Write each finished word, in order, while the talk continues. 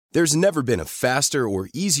There's never been a faster or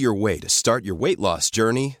easier way to start your weight loss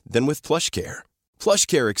journey than with PlushCare.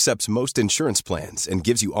 PlushCare accepts most insurance plans and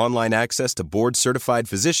gives you online access to board-certified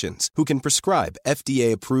physicians who can prescribe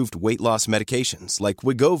FDA-approved weight loss medications like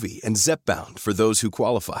Wegovy and Zepbound for those who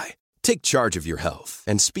qualify. Take charge of your health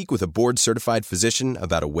and speak with a board-certified physician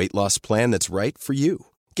about a weight loss plan that's right for you.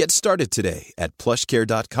 Get started today at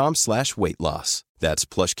plushcare.com/weightloss. That's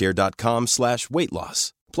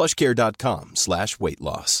plushcare.com/weightloss.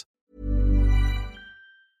 plushcare.com/weightloss.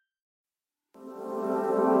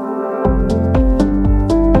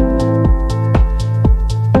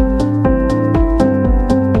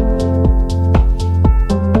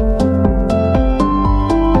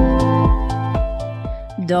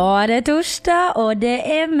 Da det torsdag, og det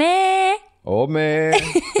meg. Og meg.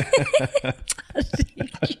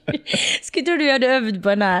 Skulle tro du hadde øvd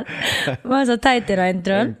på den her. Hva så teit I da,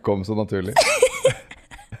 introen? Den kom så naturlig.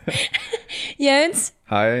 Jøns,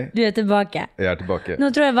 Hei, du tilbake. jeg tilbake.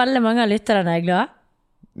 Nå tror jeg veldig mange av lytterne glad.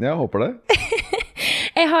 Jeg håper det.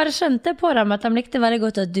 Jeg har skjønt det på dem at de likte veldig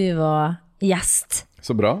godt at du var gjest.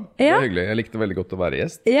 Så bra. Det Ja. hyggelig. Jeg likte veldig godt å være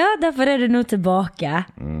gjest. Ja, derfor du nå tilbake.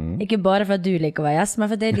 Ikke bare for at du liker å være gjest, men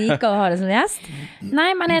for at jeg liker å ha det som gjest. Nei,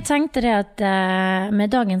 men jeg tenkte det at med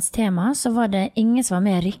dagens tema så var det ingen som var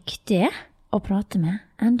mer riktig å prate med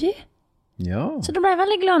enn du. Ja. Så da ble jeg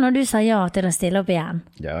veldig glad når du sa ja til å stille opp igjen.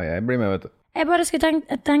 Ja, jeg blir med, vet du. Jeg bare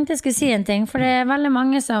tenkte jeg skulle si en ting, for det er veldig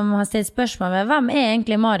mange som har stilt spørsmål med hvem er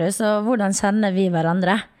egentlig Marius, og hvordan kjenner vi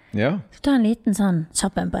hverandre? Ja. Så ta en liten sånn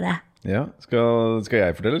kjappen på det. Ja. Skal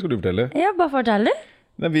jeg fortelle, eller skal du fortelle? Ja, bare fortell du.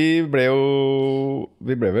 Nei, vi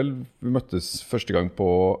møttes første gang på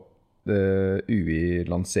UI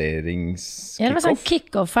lanserings Ja, det var sånn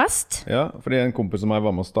kickoff. kick-off-fest. Ja, fordi en kompis som meg var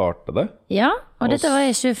med å starte det. Ja, og dette var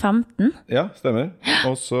I 2015. Ja, stemmer.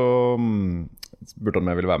 Og så spurte han om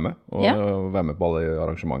jeg ville være med, og Ja. være med på alle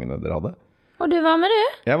arrangementene dere hadde. Og du var med du.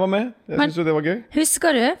 Jeg var med. Jeg synes jo det var gøy.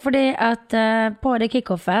 Husker du, fordi at på det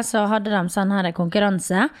kick-offet så hadde de sånn her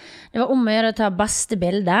konkurranse. Det var om å gjøre å ta beste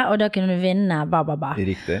bilde, og da kunne du vinne ba.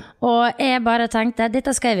 Riktig. Og jeg bare tenkte,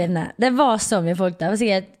 dette skal jeg vinne. Det var så mye folk der, det var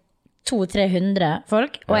sikkert 200-300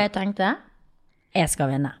 folk, og jeg tenkte, jeg skal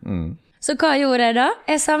vinne. Så hva gjorde jeg da?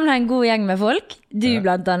 Jeg samlet en god gjeng med folk, du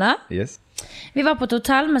blant annet. Yes. Vi var på et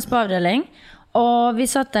hotell med spa-avdeling, og vi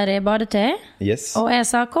satt der I badetøy, Yes. og jeg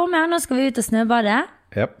sa, kom igjen, nå skal vi ut og snøbade.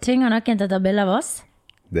 Yep. Tvinger noen til å ta bilder av oss.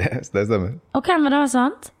 Det stemmer. Og hvem var det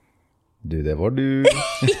sant? Du, det var du.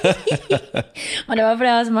 Og det var fordi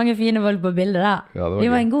jeg har så mange fine folk på bildet da. Ja, det var vi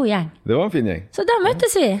var gøy. en god gjeng. Det var en fin gjeng. Så da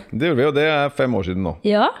møttes vi. Det gjorde vi, og det 5 år siden nå.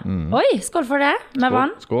 Ja. Oi, skål for det. Med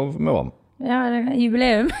vann. Skål med vann. Ja, det er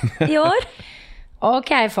jubileum I år.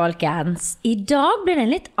 Ok, folkens. I dag blir det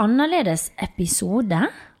en litt annerledes episode.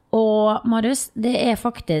 Og Marius, det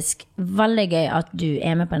faktisk veldig gøy at du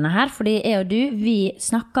med på denne her, fordi jeg og du, vi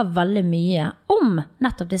snakker veldig mye om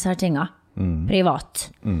nettopp disse her tingene, privat.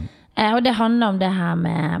 Og det handler om det her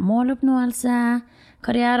med måloppnåelse,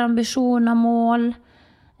 karriereambisjoner, mål,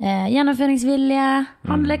 gjennomføringsvilje,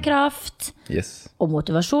 handlekraft, Yes. og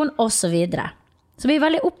motivasjon, og så videre. Så vi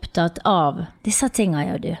veldig opptatt av disse tingene,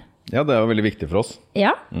 jeg og du. Ja, det jo veldig viktig for oss.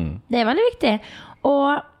 Ja, det veldig viktig.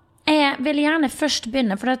 Og jeg vil gjerne først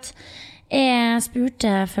begynne, for at jeg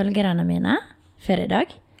spurte følgerne mine før I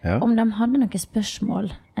dag, Ja. om de hadde noen spørsmål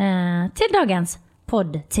til dagens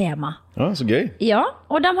podd-tema. Ja, så gøy. Ja,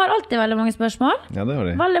 og de har alltid veldig mange spørsmål. Ja, det har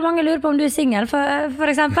de. Veldig mange lurer på om du single, for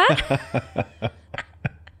eksempel.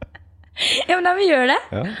 Ja, men de gjør det.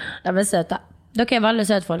 Ja. De søte. Dere veldig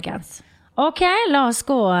søte, folkens. Ok, la oss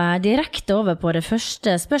gå direkte over på det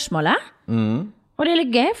første spørsmålet. Og det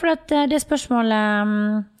litt gøy, for at det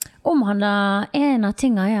spørsmålet omhandler en av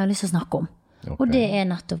tingene jeg har lyst til å snakke om. Ok. Og det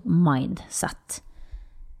nettopp mindset.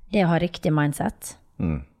 Det å ha riktig mindset.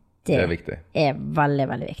 Det viktig. Veldig,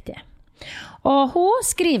 veldig viktig. Og hun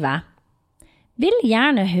skriver, vil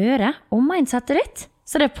gjerne høre om mindsetet ditt,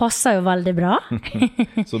 så det passer jo veldig bra.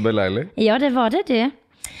 Så beleilig. Ja, det var det du.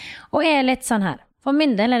 Og jeg litt sånn her. For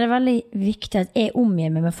min del det veldig viktig at jeg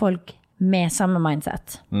omgir meg med folk med samme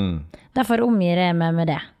mindset. Derfor omgir jeg meg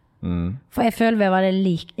med det. For jeg føler vi har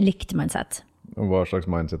veldig likt mindset. Og hva slags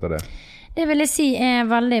mindset det? Det vil jeg si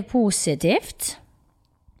veldig positivt.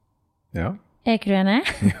 Ja. Ikke du enig?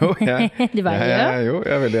 Jo, Du bare, ja. Jo,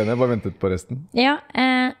 jeg veldig enig. Jeg bare ventet på resten. Ja,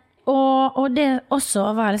 og det også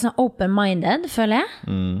å være litt sånn open-minded, føler jeg,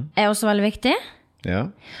 også veldig viktig. Ja.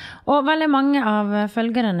 Og veldig mange av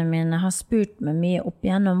følgerne mine har spurt meg mye opp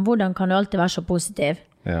igjennom hvordan kan du alltid være så positiv.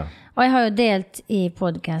 Ja. Og jeg har jo delt I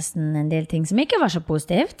podcasten en del ting som ikke var så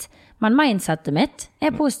positivt, men mindsetet mitt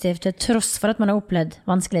positivt til tross for at man har opplevd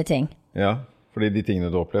vanskelige ting. Ja. Fordi de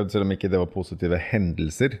tingene du opplevde, selv om ikke det var positive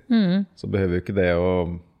hendelser, så behøver jo ikke det å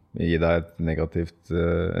gi deg en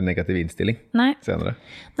negativ innstilling senere.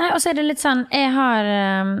 Nei, og så det litt sånn, jeg har,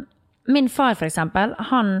 min far for eksempel,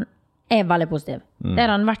 han veldig positiv. Det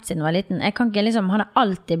har han vært siden han var liten. Jeg kan ikke liksom, han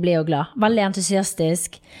alltid blid og glad, veldig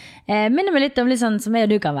entusiastisk. Minner meg litt om litt sånn som jeg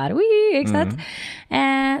og du kan være. Ikke sant?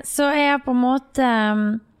 Så jeg har på en måte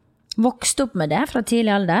vokst opp med det fra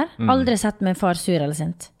tidlig alder. Aldri sett min far sur eller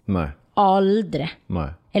sint. Nei. Aldri. Nei.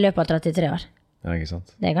 I løpet av 33 år. Ja, ikke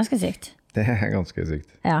sant? Det ganske sykt. Det ganske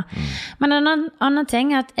sykt. Ja. Men en annen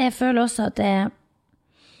ting er at jeg føler også at det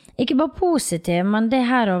ikke bare positiv, men det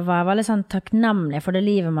her å være veldig sånn takknemlig for det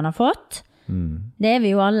livet man har fått. Det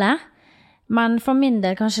vi jo alle. Men for min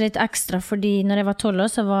del kanskje litt ekstra, fordi når jeg var 12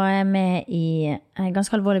 år, så var jeg med i en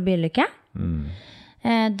ganske alvorlig bilulykke.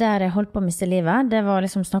 Der jeg holdt på å miste livet. Det var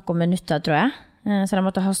liksom snakk om minutter, tror jeg. Så jeg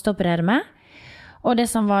måtte hasteoperere meg. Og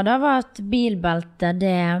det som var da, var at bilbeltet,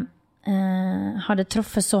 det hadde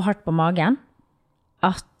truffet så hardt på magen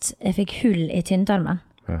at jeg fikk hull i tynntarmen.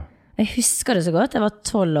 Ja. Jeg husker det så godt. Jeg var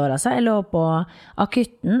 12 år, altså. Jeg lå på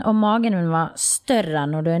akutten, og magen min var større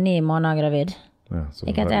enn når du 9 måneder gravid. Ja,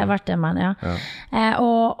 ikke at jeg har vært det, men ja.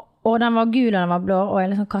 Og den var gul, og den var blå, og jeg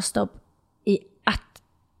liksom kastet opp i ett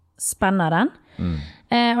spenn av den.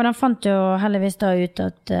 Og den fant jo heldigvis da ut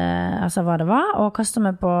at, altså hva det var, og kastet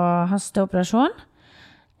meg på hasteoperasjon.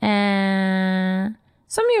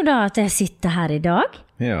 Som jo da at jeg sitter her i dag.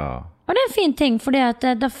 Ja. Og det en fin ting, fordi at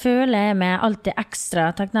da føler jeg meg alltid ekstra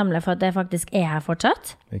takknemlig for at jeg faktisk her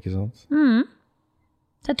fortsatt. Ikke sant?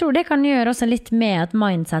 Så jeg tror det kan gjøre også litt med at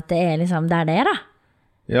mindsetet liksom der det da.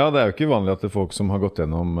 Ja, det jo ikke vanlig at det folk som har gått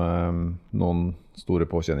gjennom noen store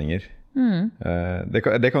påkjenninger. Det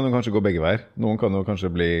kan jo kanskje gå begge veier. Noen kan jo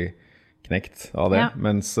kanskje bli knekt av det,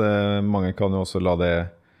 mens mange kan jo også la det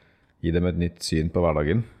gi dem et nytt syn på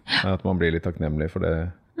hverdagen. At man blir litt takknemlig for det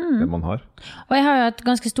man har. Og jeg har jo et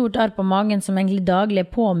ganske stort arr på magen som egentlig daglig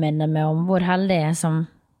påminner meg om hvor heldig jeg som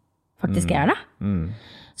faktisk det.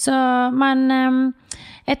 Så, men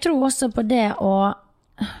jeg tror også på det å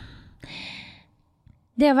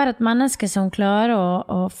være et menneske som klarer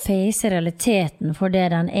å face realiteten for det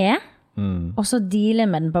den og så deale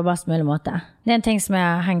med den på best mulig måte. Det en ting som jeg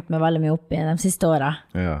har hengt meg veldig mye opp i de siste årene.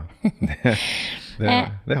 Ja,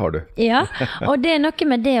 det har du. Ja, og det noe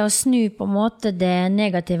med det å snu på en måte det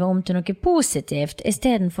negative om til noe positivt, i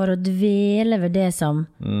stedet for å dvele ved det som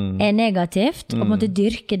negativt, og måtte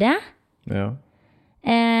dyrke det. Ja.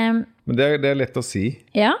 Men det lett å si.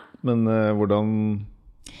 Ja. Men hvordan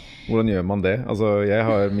gjør man det? Altså, jeg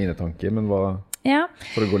har mine tanker, men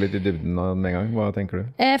for å gå litt i dybden med en gang, hva tenker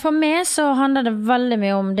du? For meg så handler det veldig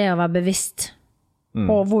mye om det å være bevisst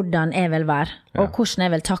på hvordan jeg vil være, og hvordan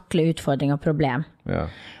jeg vil takle utfordring og problem. Ja.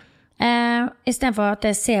 I stedet for at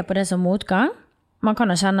jeg ser på det som motgang, man kan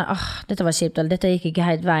jo kjenne, dette var kjipt, eller dette gikk ikke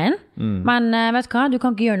helt veien, men vet du hva, du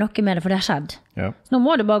kan ikke gjøre noe med det, for det har skjedd. Ja. Så nå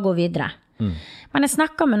må du bare gå videre. Men jeg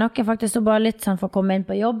snakker med noen faktisk, og bare litt sånn for å komme inn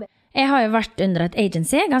på jobb. Jeg har jo vært under et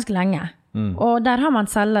agency ganske lenge, og der har man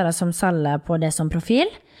selgere som selger på det som profil,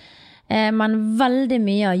 men veldig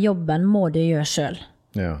mye av jobben må du gjøre selv.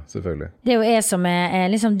 Ja, selvfølgelig. Det jo jeg som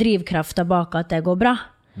liksom drivkraften bak at det går bra.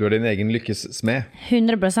 Du din egen lykkes smed.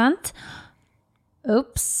 100%.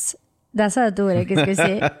 Ups, der sa jeg et ord jeg ikke skulle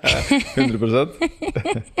si. 100%?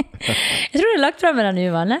 Jeg tror du har lagt frem med den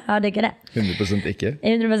uvannet. Ja, det ikke det. 100% ikke?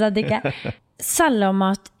 100% ikke. Selv om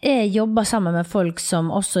at jeg jobber sammen med folk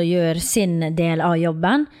som også gjør sin del av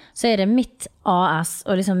jobben, så det mitt AS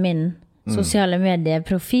og liksom min sosiale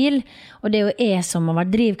medieprofil, og det jo jeg som har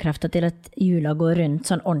vært drivkraften til at jula går rundt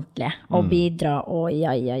sånn ordentlig, og bidra, og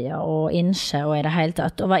og innskje, og i det hele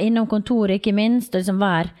tatt, og være innom kontoret ikke minst, og liksom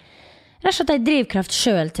være rett og slett en drivkraft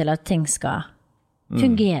selv til at ting skal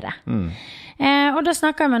fungere. Og da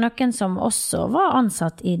snakket jeg med noen som også var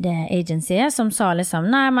ansatt i det agencyet, som sa liksom,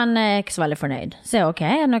 nei, men jeg er ikke så veldig fornøyd. Så jeg, ok,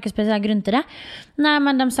 det noen spesiell grunn til det? Nei,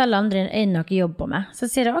 men de selger andre inn noe jobb på meg. Så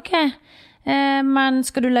sier jeg, ok, men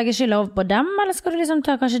skal du legge skylda over på dem, eller skal du liksom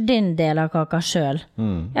ta kanskje din del av kaka selv?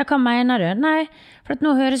 Ja, hva mener du? Nei, for at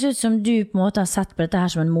nå høres ut som du på en måte har sett på dette her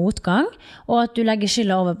som en motgang, og at du legger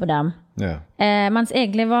skylda over på dem. Ja. Mens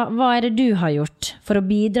egentlig, hva det du har gjort for å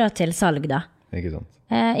bidra til salg da? Ikke sant?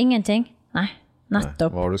 Ingenting. Nei, nettopp.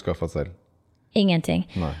 Nei. Hva har du skaffet selv? Ingenting.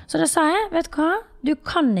 Nei. Så da sa jeg, vet du hva? Du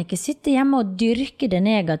kan ikke sitte hjemme og dyrke det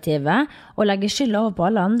negative og legge skylda over på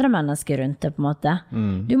alle andre mennesker rundt det på en måte.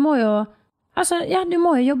 Du må jo du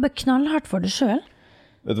må jo jobbe knallhardt for det selv.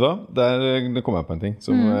 Vet du hva? Det kom jeg på en ting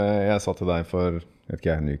som jeg sa til deg for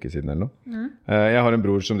en uke siden eller noe. Jeg har en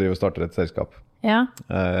bror som driver og starter et selskap. Ja.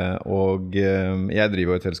 Og jeg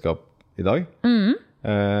driver et selskap i dag.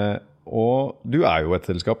 Og du jo et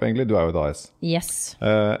selskap egentlig, du jo et AS. Yes.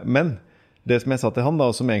 Men det som jeg sa til han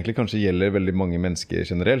da, som egentlig kanskje gjelder veldig mange mennesker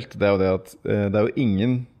generelt, det jo det at det jo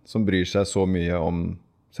ingen som bryr seg så mye om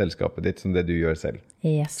selskapet ditt som det du gjør selv.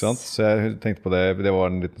 Yes. Så jeg tenkte på det, det var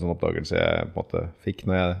en liten sånn oppdagelse jeg på en måte fikk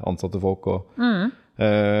når jeg ansatte folk og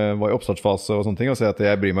var i oppstartsfase og sånne ting, og så at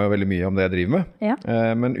jeg bryr meg jo veldig mye om det jeg driver med. Ja.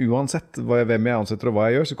 Men uansett hvem jeg ansetter og hva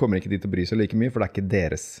jeg gjør, så kommer ikke de til å bry seg like mye, for det ikke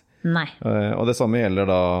deres. Nei. Og det samme gjelder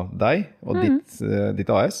da deg og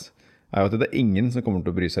ditt AS, jo at det ingen som kommer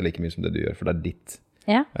til å bry seg like mye som det du gjør, for det ditt.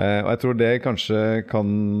 Ja. Og jeg tror det kanskje kan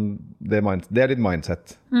det litt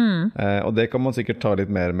mindset og det kan man sikkert ta litt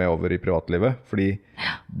mer med over i privatlivet, fordi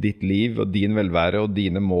ditt liv og din velvære og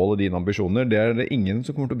dine mål og dine ambisjoner, det det ingen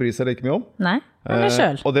som kommer til å bry seg like mye om. Nei, men det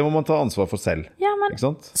selv. Og det må man ta ansvar for selv. Ja, men ikke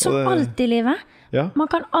sant? som alt i livet, man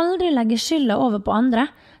kan aldri legge skylda over på andre.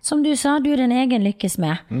 Som du sa, du din egen lykkes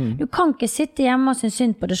med. Du kan ikke sitte hjemme og synes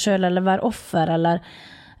synd på deg selv, eller være offer, eller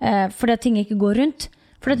fordi at ting ikke går rundt.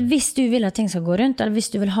 For at hvis du vil at ting skal gå rundt, eller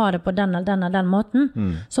hvis du vil ha det på den eller den måten,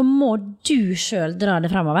 så må du selv dra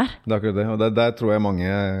det fremover. Det akkurat det, og der tror jeg mange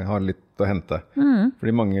har litt å hente.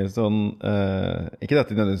 Fordi mange sånn, ikke det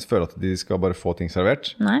at de nødvendigvis føler at de skal bare få ting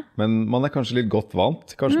servert, men man kanskje litt godt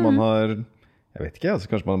vant. Kanskje man har, jeg vet ikke,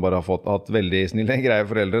 kanskje man bare har hatt veldig snille, greie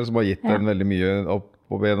foreldre som har gitt en veldig mye opp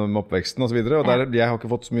gjennom oppveksten og så videre, og jeg har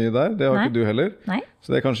ikke fått så mye der, det har ikke du heller.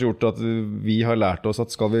 Så det har kanskje gjort at vi har lært oss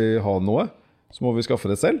at skal vi ha noe, så må vi skaffe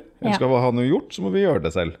det selv. Eller skal vi ha noe gjort, så må vi gjøre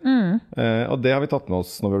det selv. Og det har vi tatt med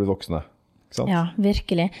oss når vi blir voksne. Ikke sant? Ja,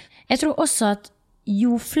 virkelig. Jeg tror også at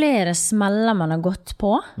jo flere smeller man har gått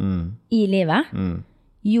på i livet,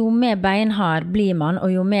 jo mer beinhard blir man,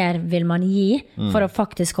 og jo mer vil man gi for å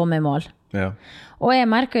faktisk komme i mål. Ja. Og jeg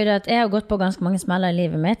merker jo at jeg har gått på ganske mange smeller i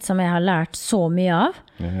livet mitt, som jeg har lært så mye av.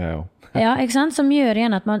 Ja, ikke sant? Som gjør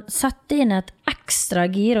igjen at man setter inn et ekstra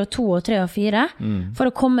gir, og 2 og 3 og 4, for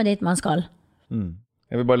å komme dit man skal.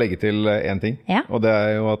 Jeg vil bare legge til en ting, og det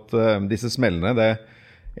jo at disse smellene,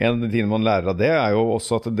 en av de tingene man lærer av det jo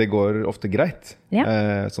også at det går ofte greit.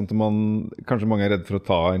 Sånn at kanskje mange redd for å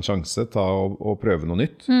ta en sjanse, og prøve noe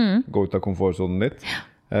nytt, gå ut av komfortzonen litt.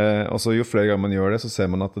 Og så jo flere ganger man gjør det, så ser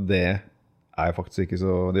man at det faktisk ikke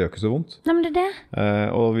så, det gjør ikke så vondt. Nei, men det det.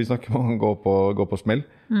 Og vi snakker om å gå på smell.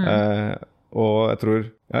 Og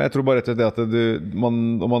jeg tror bare rett og slett at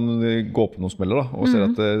om man går på noen smeller da, og ser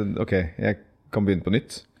at ok, jeg kan begynne på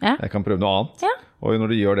nytt. Jeg kan prøve noe annet. Og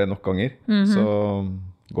når du gjør det nok ganger, så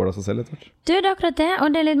går det av seg selv etter hvert. Du, det akkurat det,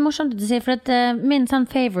 og det litt morsomt å si, for at min sånn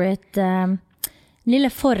favorite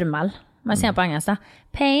lille formel, må jeg si på engelsk da,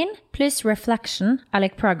 pain plus reflection er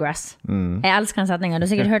like progress. Jeg elsker den setningen, du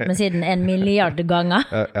har sikkert hørt meg siden 1 milliard ganger.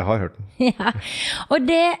 Jeg har hørt den. Og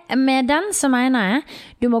det med den så mener jeg,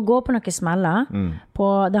 du må gå på noen smeller, på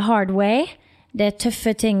the hard way, det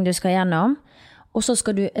tøffe ting du skal gjennom, og så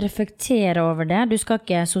skal du reflektere over det. Du skal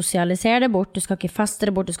ikke sosialisere det bort, du skal ikke feste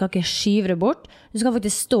det bort, du skal ikke skyve det bort. Du skal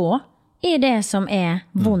faktisk stå i det som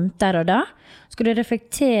vondt der og da. Skal du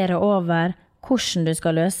reflektere over hvordan du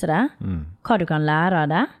skal løse det, hva du kan lære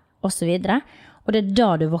av det, og så videre. Og det da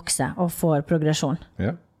du vokser og får progresjon.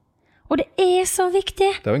 Ja. Og det så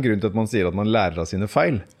viktig. Det jo en grunn til at man sier at man lærer av sine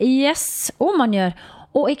feil. Yes, og man gjør.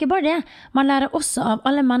 Og ikke bare det, man lærer også av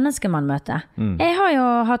alle mennesker man møter. Jeg har jo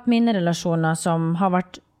hatt mine relasjoner som har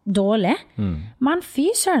vært dårlige, men fy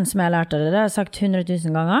søren som jeg har lært av det, det har jeg sagt 100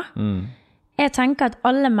 000 ganger. Jeg tenker at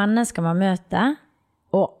alle mennesker man møter,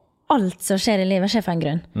 og alt som skjer i livet skjer for en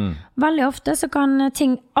grunn. Veldig ofte så kan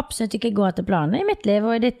ting absolutt ikke gå til planen i mitt liv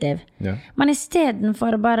og i ditt liv. Men i stedet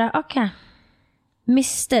for å bare, ok,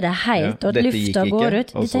 miste det helt, og at lufta går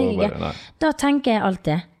ut, da tenker jeg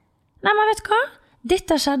alltid, nei, men vet du hva?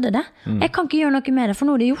 Dette skjedde det. Jeg kan ikke gjøre noe med det, for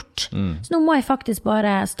nå det gjort. Så nå må jeg faktisk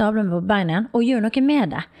bare stable meg på beina igjen, og gjøre noe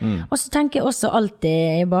med det. Og så tenker jeg også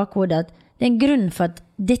alltid i bakhodet at det en grunn for at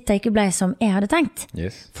dette ikke ble som jeg hadde tenkt.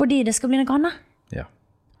 Fordi det skal bli noe annet.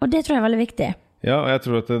 Og det tror jeg veldig viktig. Ja, og jeg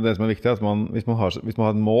tror at det som viktig at hvis man har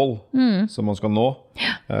et mål som man skal nå,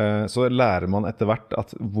 så lærer man etter hvert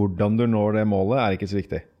at hvordan du når det målet ikke så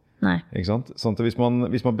viktig. Nei. Ikke sant? Sånn at hvis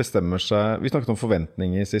man bestemmer seg, vi snakket om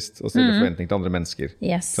forventninger sist, og stille forventning til andre mennesker.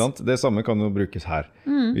 Yes. Ikke sant? Det samme kan jo brukes her.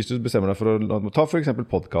 Hvis du bestemmer deg for å ta for eksempel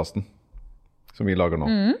podcasten, som vi lager nå.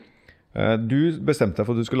 Du bestemte deg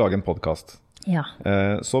for at du skulle lage en podcast. Ja.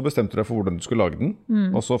 Så bestemte du deg for hvordan du skulle lage den,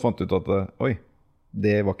 og så fant du ut at, oi,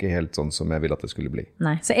 det var ikke helt sånn som jeg ville at det skulle bli.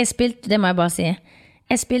 Nei, så jeg spilte, det må jeg bare si,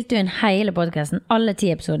 Jeg spilte jo inn hele podcasten, alle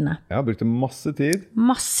 10 episodene. Jeg brukte masse tid.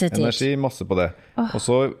 Masse tid. Energi, masse på det. Og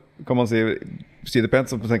så kan man si det pent,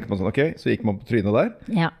 så tenker man sånn, ok, så gikk man på trynet der.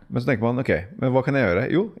 Ja. Men så tenker man, ok, men hva kan jeg gjøre?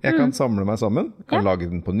 Jo, jeg kan samle meg sammen, kan lage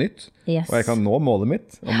den på nytt, og jeg kan nå målet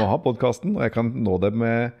mitt om å ha podcasten, og jeg kan nå det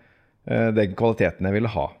med den kvaliteten jeg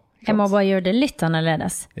ville ha. Jeg må bare gjøre det litt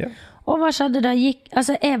annerledes. Ja. Og hva skjedde da?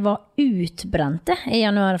 Jeg var utbrente i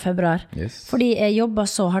januar og februar. Yes. Fordi jeg jobbet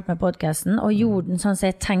så hardt med podcasten, og gjorde den sånn som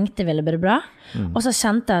jeg tenkte ville bli bra. Og så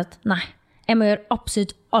kjente jeg at, nei, jeg må gjøre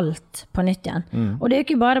absolutt alt på nytt igjen. Og det er jo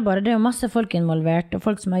ikke bare, det er jo masse folk involvert, og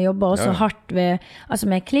folk som har jobbet også hardt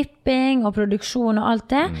med klipping og produksjon og alt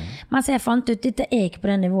det. Mens jeg fant ut, dette er ikke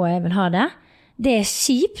på det nivået jeg vil ha det. Det er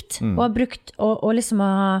kjipt å ha brukt, og liksom å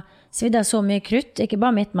ha sviddet så mye krutt, ikke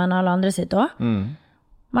bare mitt, men alle andre sitt også.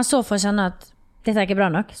 Man så for å kjenne at dette er ikke bra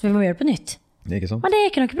nok, så vi må gjøre det på nytt. Ikke sant? Men det er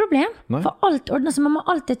ikke noe problem. Nei. For alt ordner seg. Man må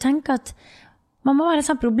alltid tenke at man må være en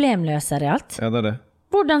sånn problemløser i alt. Ja, det er det.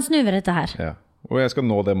 Hvordan snur vi dette her? Ja. Og jeg skal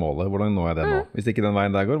nå det målet. Hvordan når jeg det nå? Hvis ikke den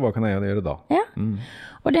veien der går, hva kan jeg gjøre da? Ja.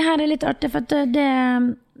 Og det her er litt artig, for at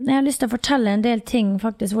jeg har lyst til å fortelle en del ting,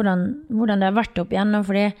 faktisk, hvordan det har vært opp igjennom,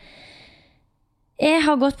 fordi jeg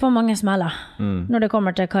har gått på mange smeller når det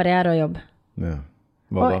kommer til karriere og jobb. Ja.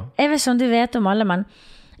 Hva da? Og jeg vet ikke om du vet om alle, men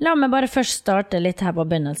la meg bare først starte litt her på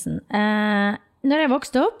begynnelsen. Når jeg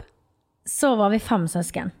vokste opp, så var vi 5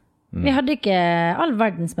 søsken. Vi hadde ikke all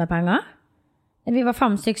verdens med penger. Vi var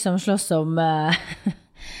 5 stykker som slåss om, hva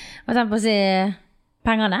tenker på å si,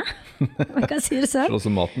 pengene. Man kan si det sånn. Slåss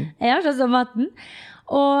om maten? Ja, slåss om maten.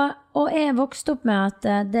 Og jeg vokste opp med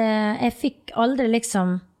at jeg fikk aldri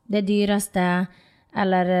liksom det dyreste,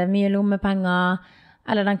 eller mye lommepenger,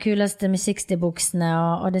 eller den kuleste musikkstibuksene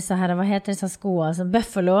og disse her, hva heter disse skoene, altså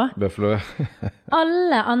Buffalo. Buffalo, ja.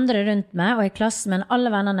 Alle andre rundt meg, og i klassen, men alle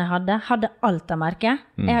vennene jeg hadde alt av merke.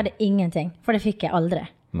 Jeg hadde ingenting, for det fikk jeg aldri.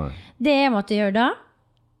 Nei. Det jeg måtte gjøre da,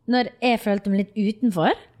 når jeg følte meg litt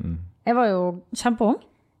utenfor, jeg var jo kjempeung,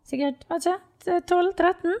 sikkert, vet ikke,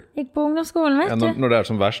 12-13, gikk på ungdomsskolen, vet du. Ja, når det er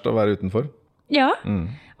som verst å være utenfor? Ja,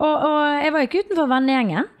 og jeg var ikke utenfor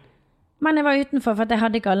vennegjengen, men jeg var utenfor for at jeg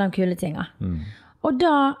hadde ikke alle de kule tingene. Og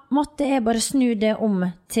da måtte jeg bare snu det om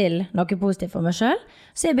til noe positivt for meg selv,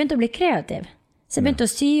 så jeg begynte å bli kreativ. Så jeg begynte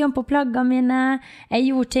å sy om på plaggene mine,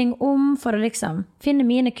 jeg gjorde ting om for å liksom finne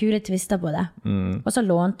mine kule twister på det. Og så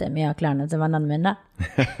lånte jeg mye av klærne til vennene mine.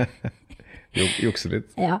 Jukse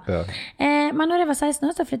litt. Ja. Men når jeg var 16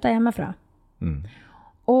 år, så flyttet jeg hjemmefra.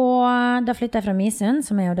 Og da flyttet jeg fra Misund,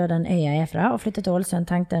 som er jo da den øya jeg er fra, og flyttet til Ålesund,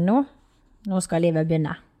 tenkte nå skal livet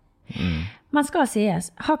begynne. Man skal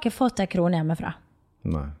sies, har ikke fått en krone hjemmefra.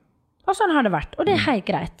 Nei. Og sånn har det vært, og det er helt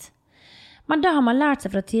greit. Men da har man lært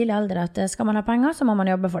seg fra tidlig alder at skal man ha penger, så må man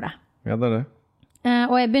jobbe for det. Ja, det er det.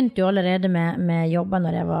 Og jeg begynte jo allerede med jobber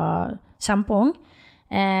når jeg var kjempeung.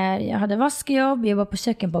 Jeg hadde vaskejobb, jobbet på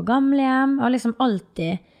kjøkken på gamlehjem, og liksom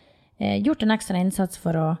alltid gjort en ekstra innsats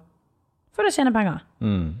for å tjene penger.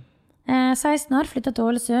 16 år, flyttet til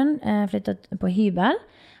Ålesund, flyttet på hybel,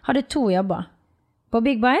 hadde 2 jobber. På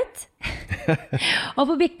Big Bite og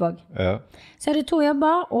på Big Bog. Ja. Så jeg hadde 2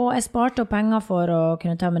 jobber, og jeg sparte opp penger for å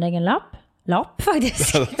kunne ta min egen lapp. Lapp,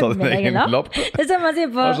 faktisk. Ta din egen lapp? Det er som man sier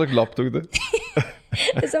på... Hva slags lapp tok du?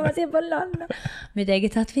 Det er som man sier på landet. Mitt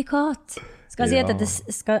eget sertifikat. Skal jeg si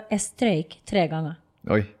at jeg strøyk 3 ganger.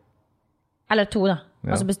 Oi. Eller 2 da.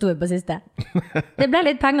 Og så bestod jeg på siste. Det ble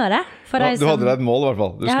litt penger, det. Du hadde deg et mål i hvert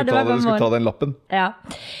fall. Du skulle ta den lappen. Ja.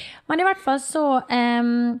 Men i hvert fall så...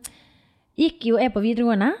 gikk jo jeg på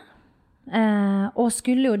videregående, og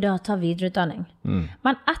skulle jo da ta videreutdanning.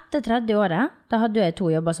 Men etter 30 året, da hadde jeg 2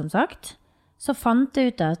 jobber som sagt, så fant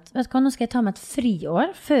jeg ut at, vet du hva, nå skal jeg ta meg et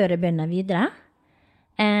friår før jeg begynner videre,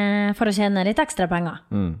 for å tjene litt ekstra penger.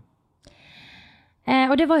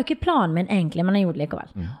 Og det var jo ikke planen min egentlig, men jeg gjorde det likevel.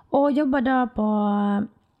 Og jobbet da på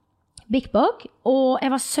Big Bog, og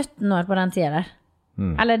jeg var 17 år på den tiden der.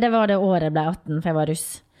 Eller det var det året jeg ble 18, for jeg var russ.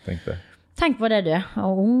 Tenk på det du,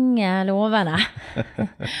 og unge lovende.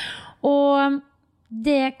 Og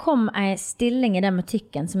det kom en stilling i den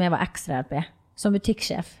butikken som jeg var ekstra-hjelp i, som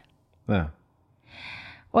butikksjef. Ja.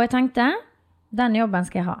 Og jeg tenkte, den jobben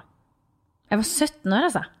skal jeg ha. Jeg var 17 år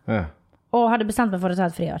altså, og hadde bestemt meg for å ta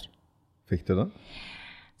et friår. Fikk du det?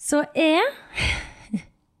 Så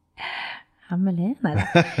hemmelig?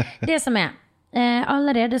 Neida. Det som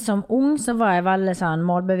allerede som ung så var jeg veldig sånn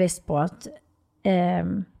målbevisst på at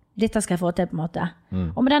dette skal jeg få til på en måte.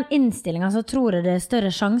 Og med den innstillingen så tror jeg det er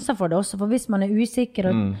større sjanser for det også, for hvis man er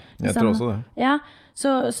usikker jeg tror også det. Ja,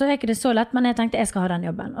 så er ikke det så lett, men jeg tenkte jeg skal ha den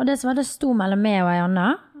jobben. Og det som var det sto mellom meg og Anna,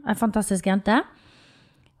 en fantastisk jente.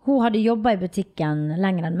 Hun hadde jobbet i butikken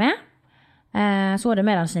lenger enn meg, så var det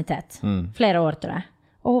mer ansiennitet. Flere år, tror jeg.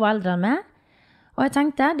 og hun var eldre enn meg. Og jeg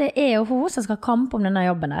tenkte, det jo hun som skal kampe om denne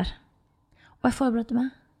jobben der. Og jeg forberedte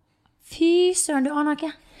meg. Fy søren, du aner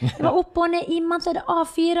ikke. Det var opp og ned i matte, det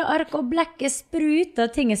A4-ark, og blekket sprut,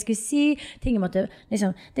 og ting jeg skulle si, ting jeg måtte,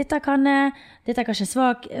 liksom, dette er kanskje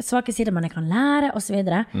svake sider, men jeg kan lære, og så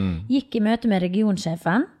videre. Gikk i møte med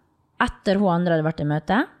regionsjefen, etter hun andre hadde vært i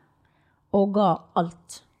møte, og ga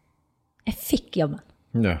alt. Jeg fikk jobben.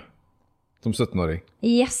 Ja, som 17-åring.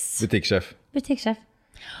 Yes. Butikksjef.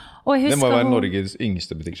 Og jeg husker det må være Norges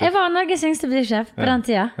yngste butikksjef. Jeg var Norges yngste butikksjef på den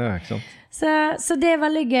tiden. Ja, ikke sant? Så det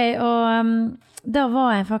veldig gøy, og da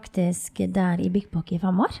var jeg faktisk der i Big Bock i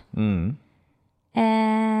 5 år.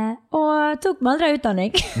 Og tok meg aldri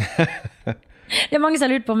utdanning. Det mange som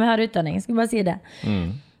har lurt på om jeg har utdanning, jeg skal bare si det.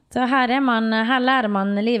 Så her lærer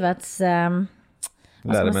man livets...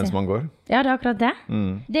 lærer mens man går. Ja, det akkurat det.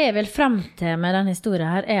 Det jeg vil frem til med den historien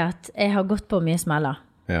her, at jeg har gått på mye smeller.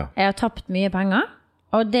 Ja. Jeg har tapt mye penger,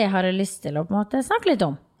 og det har jeg lyst til å på en måte snakke litt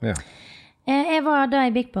om. Ja. Jeg var da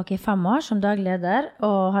i Big Bock i 5 år som dagleder,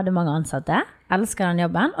 og hadde mange ansatte. Elsket den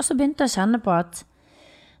jobben, og så begynte jeg å kjenne på at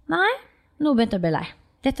nei, nå begynte jeg å bli lei.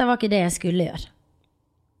 Dette var ikke det jeg skulle gjøre.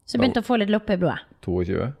 Så jeg begynte å få litt loppe i blodet.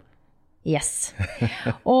 22? Yes.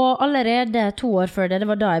 Og allerede 2 år før det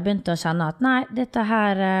var da jeg begynte å kjenne at nei, dette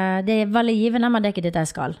her, det veldig givende, men det ikke dette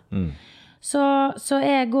jeg skal. Så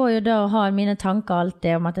jeg går jo da og har mine tanker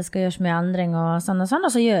alltid om at jeg skal gjøre så mye endring og sånn, og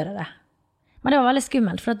så gjør jeg det. Men det var veldig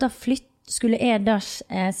skummelt, for at da skulle jeg da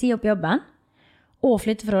si opp jobben og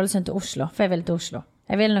flytte fra Ålesund til Oslo, for jeg ville til Oslo.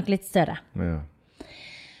 Jeg ville nok litt større. Ja.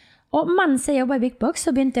 Og mens jeg jobbet i Big Bock,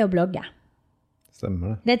 så begynte jeg å blogge.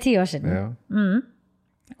 Stemmer det. Det 10 år siden. Ja.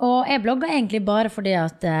 Og jeg blogget egentlig bare fordi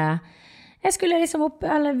at jeg skulle liksom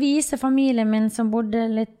vise familien min som bodde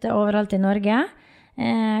litt overalt i Norge,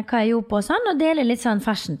 hva jeg gjorde på og sånn, og dele litt sånn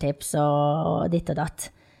fashion-tips og ditt og datt.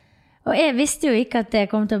 Og jeg visste jo ikke at det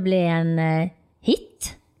kom til å bli en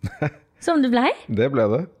hit, som det ble. Det ble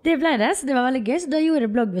det. Det ble det, så det var veldig gøy. Så da gjorde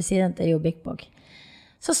jeg blogg ved siden til Big Bock.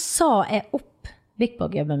 Så sa jeg opp Big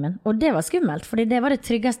Bock-jobben min, og det var skummelt, fordi det var det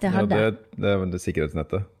tryggeste jeg hadde. Ja, det var det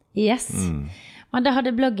sikkerhetsnettet. Yes. Men da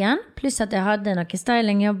hadde bloggen, pluss at jeg hadde noen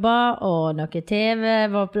stylingjobber og noe TV,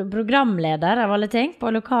 var programleder av alle ting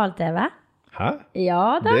på lokal-TV. Hæ?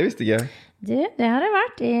 Ja da. Det visste ikke jeg. Du, det har jeg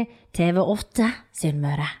vært i TV8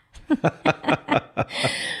 Sunnmøre.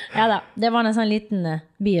 Ja da, det var en sånn liten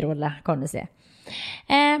birolle, kan du si.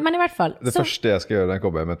 Men i hvert fall... Det første jeg skal gjøre når jeg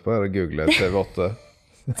kommer hjem etterpå, å google TV8.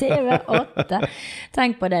 TV8.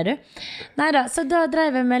 Tenk på det, du. Neida, så da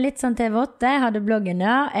drev jeg med litt sånn TV8. Jeg hadde bloggen,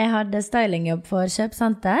 ja. Jeg hadde stylingjobb for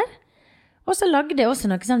kjøpsenter. Og så lagde jeg også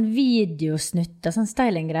noen sånn videosnutter, sånn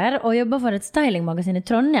stylinggreier, og jobbet for et stylingmagasin i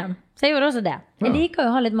Trondheim. Så jeg gjorde også det. Jeg liker jo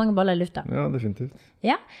å ha litt mange baller i lufta. Ja, definitivt.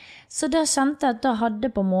 Ja, så da kjente jeg at da hadde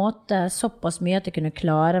på en måte såpass mye at jeg kunne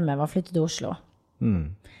klare meg å flytte til Oslo.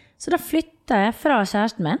 Så da flyttet jeg fra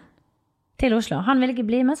kjæresten min til Oslo. Han ville ikke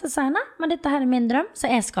bli med, så sa jeg nei, men dette her er min drøm, så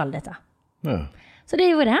jeg skal dette. Ja. Så det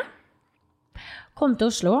gjorde jeg. Kom til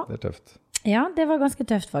Oslo. Det er tøft. Ja, det var ganske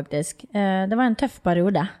tøft faktisk. Det var en tøff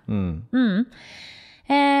periode.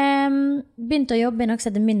 Begynte å jobbe i noe som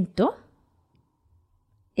heter Minto,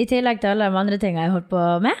 i tillegg til alle de andre tingene jeg holdt på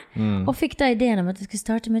med, og fikk da ideen om at jeg skulle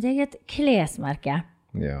starte mitt eget klesmerke.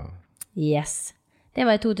 Ja. Yes. Det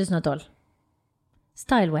var i 2012.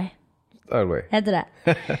 Styleway. Styleway. Heter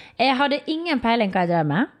det. Jeg hadde ingen peiling hva jeg drev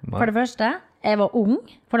med. For det første, jeg var ung.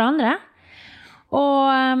 For det andre,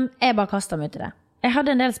 og jeg bare kastet meg ut i det. Jeg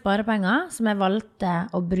hadde en del sparepenger som jeg valgte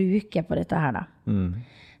å bruke på dette her da.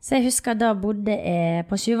 Så jeg husker da bodde jeg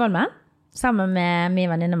på Tjuvholmen sammen med min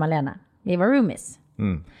venninne Malene. Vi var roomies.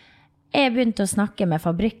 Jeg begynte å snakke med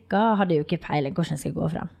fabrikker og hadde jo ikke peiling hvordan jeg skulle gå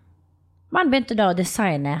frem. Man begynte da å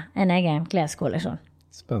designe en egen kleskolleksjon.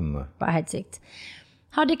 Spennende. Det var helt sykt.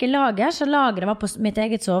 Hadde ikke lager, så lageret var på mitt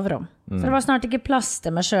eget soverom. Så det var snart ikke plass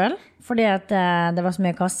til meg selv, fordi at det var så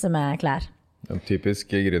mye kasse med klær. En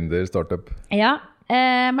typisk gründer startup. Ja,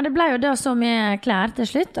 men det ble jo da så mye klær til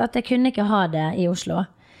slutt at jeg kunne ikke ha det i Oslo.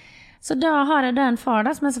 Så da har jeg da en far da,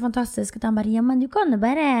 som er så fantastisk, at han bare, ja, men du kan jo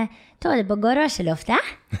bare ta det på garasjeloftet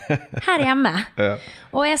her hjemme. Ja.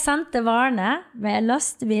 Og jeg sendte varene med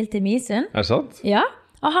lastebil til Misund. Er det sant? Ja,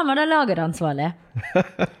 og han var da lageransvarlig.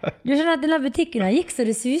 Du skjønner at denne butikken gikk så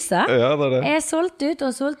det suset. Ja, det er det. Jeg solgte ut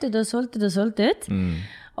og solgte ut og solgte ut og solgte ut.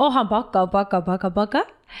 Og han pakket og pakket og pakket og pakket.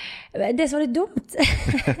 Det som var litt dumt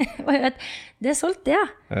var jo at det solgte, ja.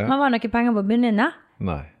 Man var noen penger på bunnen, ja.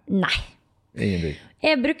 Nei. Ingenting.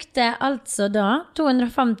 Jeg brukte altså da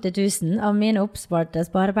 250 000 av mine oppsparte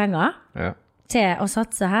sparepenger til å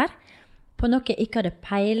satse her på noe jeg ikke hadde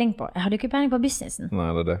peiling på. Jeg hadde ikke peiling på businessen. Nei,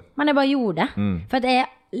 det er det. Men jeg bare gjorde det. For at jeg er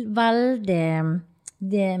veldig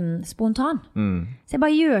spontan. Så jeg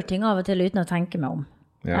bare gjør ting av og til uten å tenke meg om.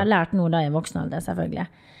 Jeg har lært noe da i voksen alder, selvfølgelig.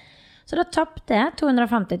 Så da tappte jeg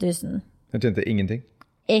 250 000. Jeg tjente ingenting?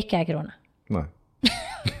 Ikke en krone. Nei.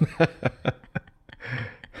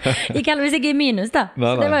 Ikke heldigvis ikke i minus da,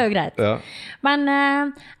 så det var jo greit. Ja. Men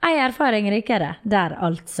en erfaring rikere der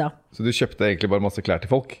altså. Så du kjøpte egentlig bare masse klær til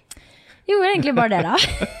folk? Jo, egentlig bare det da.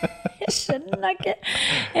 Jeg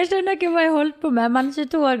skjønner ikke hva jeg holdt på med, men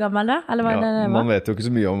 22 år gammel da. Eller hva det var? Man vet jo ikke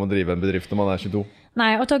så mye om å drive en bedrift når man er 22.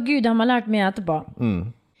 Nei, og takk Gud har man lært mye etterpå.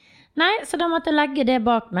 Nei, så da måtte jeg legge det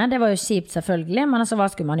bak meg. Det var jo kjipt selvfølgelig, men altså hva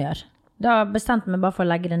skulle man gjøre? Da bestemte jeg meg bare for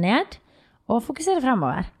å legge det ned og fokusere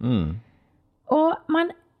fremover. Men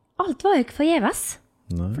alt var jo ikke forgjeves.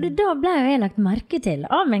 For da ble jo jeg lagt merke til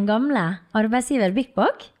av min gamle arbeidsgiver Big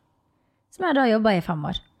Book, som jeg da jobbet i 5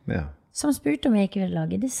 år. Ja. Som spurte om jeg ikke ville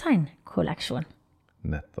lage designkolleksjon.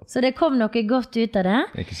 Nettopp. Så det kom noe godt ut av det.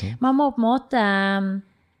 Ikke sant? Man må på en måte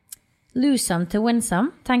lose some to win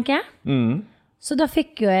some, tenker jeg. Så da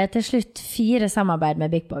fikk jo jeg til slutt 4 samarbeid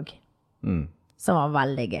med Big Book. Som var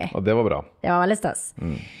veldig gøy. Og det var bra. Det var veldig stas.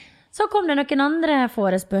 Så kom det noen andre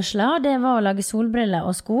forespørsler, og det var å lage solbriller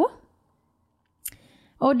og sko.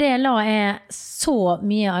 Og det la jeg så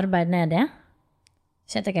mye arbeid ned i.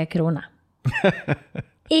 Kjente ikke en krone.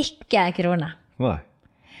 Ikke en krone. Nei.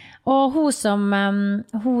 Og hun som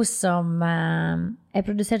jeg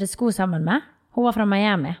produserte sko sammen med, hun var fra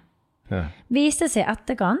Miami. Ja. Viste seg i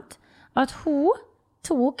etterkant at hun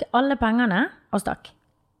tok alle pengene og stakk.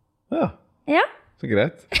 Ja. Ja. Så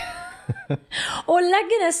greit. Og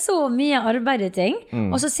legge det så mye arbeid i ting,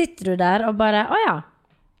 og så sitter du der og bare, åja,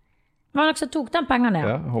 var nok så tok den pengene,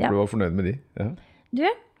 ja. Håper du var fornøyd med de. Ja. Du,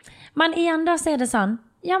 men igjen da så er det sånn,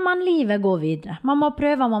 ja, men livet går videre. Man må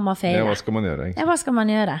prøve, man må feile. Ja, hva skal man gjøre? Ja, hva skal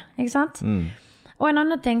man gjøre, ikke sant? Og en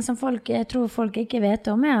annen ting som jeg tror folk ikke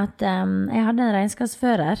vet om, er at jeg hadde en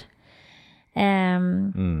regnskapsfører.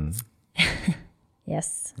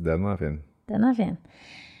 Yes. Den er fin. Den er fin.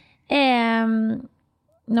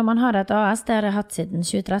 Når man har et AS, det har jeg hatt siden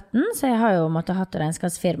 2013, så jeg har jo måttet ha et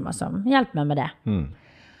regnskapsfirma som hjelper meg med det.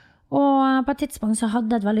 Og på et tidspunkt så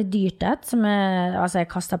hadde jeg et veldig dyrt et, som jeg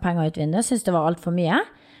kastet penger ut vinduet, synes det var alt for mye.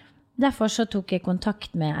 Derfor så tok jeg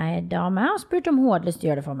kontakt med en dame og spurte om hun hadde lyst til å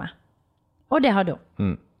gjøre det for meg. Og det hadde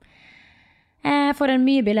hun. Jeg får en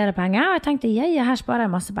mye billigere penger, og jeg tenkte, her sparer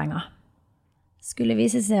jeg masse penger. Skulle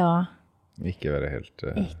vise seg å ikke være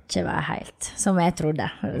helt, som jeg trodde,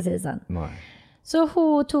 for å si det sånn. Nei. Så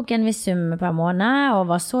hun tok en viss sum per måned, og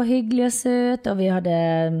var så hyggelig og søt, og vi hadde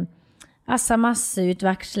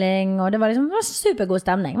SMS-utveksling, og det var supergod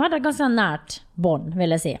stemning. Det var et ganske nært bånd,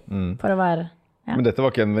 vil jeg si. For å være, ja. Men dette var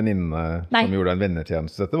ikke en venninne som gjorde en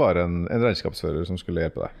vennetjeneste, dette var en regnskapsfører som skulle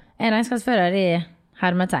hjelpe deg. En regnskapsfører i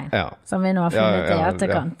hermetegn, som vi nå har funnet i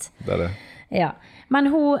etterkant. Ja, det er det. Ja. Men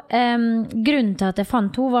grunnen til at jeg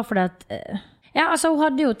fant henne var fordi at hun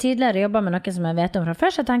hadde jo tidligere jobbet med noe som jeg vet om fra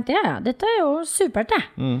før, så jeg tenkte, dette er jo supert det.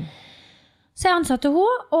 Så jeg ansatte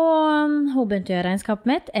henne, og hun begynte å gjøre regnskapet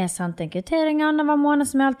mitt. Jeg sendte en kvittering hver måned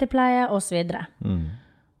som jeg alltid pleier, og så videre.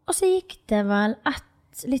 Og så gikk det vel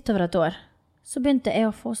litt over et år. Så begynte jeg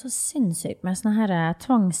å få så sinnssykt med sånne her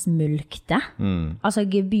tvangsmulkte, altså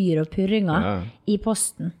gebyr og purringer i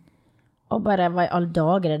posten. Og bare, hva i alle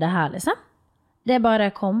dager er det her, liksom? Det bare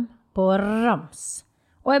kom på rams.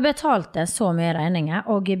 Og jeg betalte så mye regninger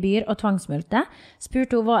og gebyr og tvangsmulte.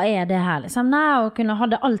 Spurte hun, hva er det her? Liksom, nei, og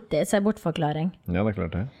hadde alltid seg bortforklaring. Ja, det er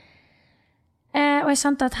klart det. Og jeg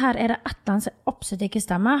kjente at her er det et eller annet som absolutt ikke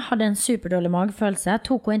stemmer. Hadde en superdårlig magefølelse,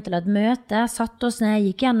 tok henne inn til et møte, satt oss ned,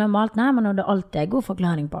 gikk gjennom alt. Nei, men det er alltid god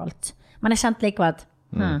forklaring på alt. Men jeg kjente likevel at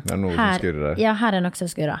det er noe som skurrer der. Ja, her er noe som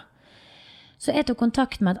skurrer. Så jeg tok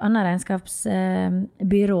kontakt med et annet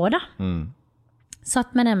regnskapsbyrå da.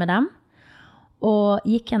 Satt meg ned med dem og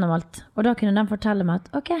gikk gjennom alt. Og da kunne de fortelle meg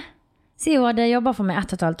at, ok, si hun hadde jobbet for meg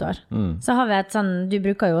 1,5 år. Så har vi et sånn, du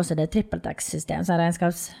bruker jo også det TrippelTax-system, sånn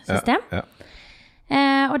regnskapssystem. Ja.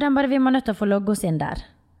 Og de bare, vi må nødt til å få logge oss inn der.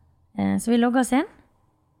 Så vi logget oss inn,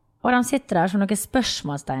 og de sitter der som noen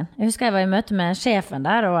spørsmålstegn. Jeg husker jeg var i møte med sjefen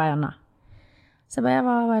der og en annen. Så jeg bare,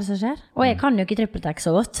 hva er det som skjer? Og jeg kan jo ikke TrippelTax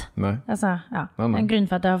så godt. Nei. Altså, en grunn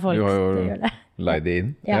for at jeg har folk til å gjøre det. Du har jo leid det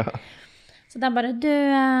inn. Ja. Så de bare,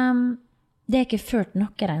 det er ikke ført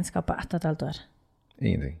noe regnskap på 1,5 år.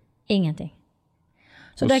 Ingenting.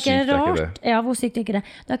 Så det er ikke rart, hvor sykt er ikke det?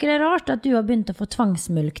 Det er ikke rart at du har begynt å få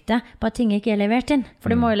tvangsmulkte på at ting ikke er levert inn.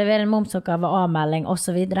 For du må jo levere en momsoppgave, avmelding og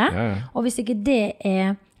så videre. Og hvis ikke det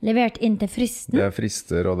er levert inn til fristen. Det er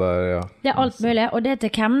frister, og det er, det er alt mulig, og det er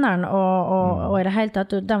til kemneren, og i det hele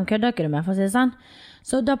tatt, de kødder ikke du med, for å si det sånn.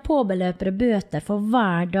 Så da påbeløper det bøter for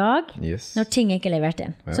hver dag når ting ikke er levert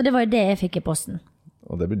inn. Så det var jo det jeg fikk i posten.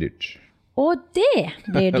 Og det blir dyrt. Og det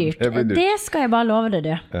blir dyrt. Det blir dyrt. Det skal jeg bare love deg,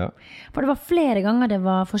 du. Ja. For det var flere ganger det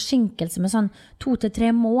var forsinkelse med sånn 2 til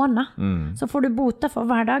 3 måneder. Så får du bota for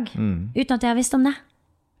hver dag, uten at jeg har visst om det.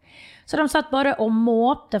 Så de satt bare og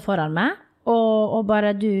måpte foran meg, og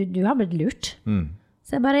bare, du har blitt lurt.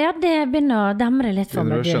 Så jeg bare, ja, det begynner å demre litt for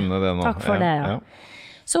meg. Du skjønner det nå. Takk for det, ja.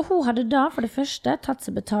 Så hun hadde da, for det første, tatt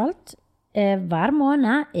seg betalt hver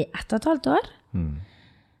måned i 1,5 år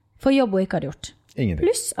for jobb hun ikke hadde gjort. Ingenting.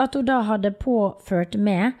 Pluss at hun da hadde påført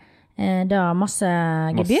med da masse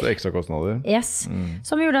gebyr. Masse ekstra kostnader. Yes.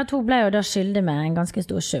 Som gjorde at hun ble jo da skyldig med en ganske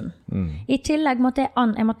stor sum. I tillegg måtte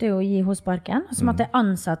jeg måtte jo gi hos sparken, så måtte jeg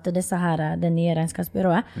ansette disse her, det nye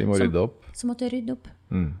regnskapsbyrået. De må rydde opp. Så måtte jeg rydde opp.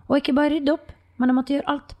 Og ikke bare rydde opp, men jeg måtte gjøre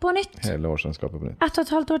alt på nytt. Hele årsregnskapet på nytt.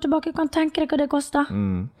 1,5 år tilbake, kan tenke deg hva det kostet.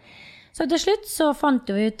 Så til slutt så fant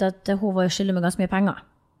vi ut at hun var skyldig med ganske mye penger.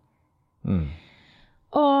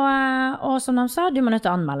 Og som de sa, du må nødt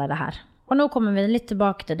til å anmelde det her. Og nå kommer vi litt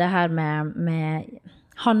tilbake til det her med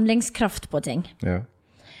handlingskraft på ting. Ja.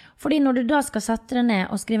 Fordi når du da skal sette deg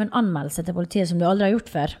ned og skrive en anmeldelse til politiet som du aldri har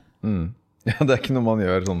gjort før. Ja, det er ikke noe man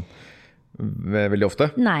gjør sånn veldig ofte.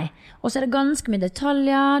 Nei, og så er det ganske mye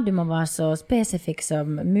detaljer, du må være så spesifikk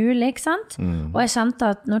som mulig, ikke sant? Og jeg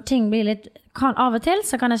kjente at når ting blir litt, av og til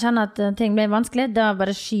så kan jeg kjenne at ting blir vanskelig, da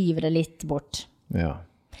bare skyver det litt bort. Ja.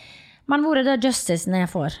 Men hvor er det justicen jeg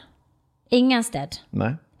får? Ingen sted.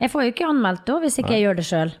 Nei. Jeg får jo ikke anmeldt det hvis ikke jeg gjør det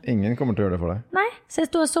selv. Ingen kommer til å gjøre det for deg. Nei, så jeg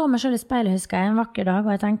stod og så meg selv i speilet, husker jeg, en vakker dag,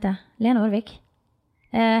 og jeg tenkte, Lene Orvik,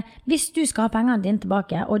 hvis du skal ha pengene dine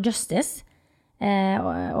tilbake, og justice,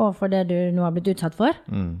 og for det du nå har blitt utsatt for,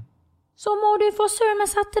 så må du få søren meg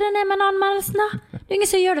sette deg ned med en anmeldelse da. Det er ingen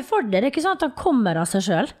som gjør det for det, det er ikke sånn at han kommer av seg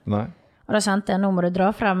selv. Nei. Og da kjente jeg, nå må du dra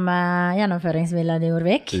frem gjennomføringsvillet i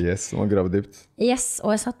Orvik. Yes, må grave dypt. Yes,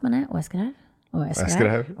 og jeg satt meg ned, og jeg skrev. Og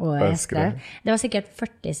jeg skrev. Det var sikkert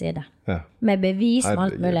 40 sider. Ja. Med bevis og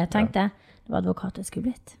alt mulig. Jeg tenkte, det var advokat jeg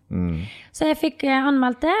skulle blitt. Så jeg fikk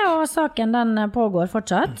anmeldt det, og saken den pågår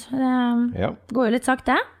fortsatt. Det går jo litt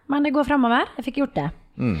sakte, men det går fremover. Jeg fikk gjort det.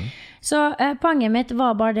 Så poenget mitt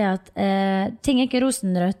var bare det at ting er ikke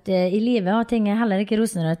rosenrødt i livet, og ting er heller ikke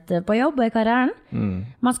rosenrødt på jobb og i karrieren.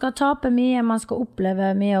 Man skal tape mye, man skal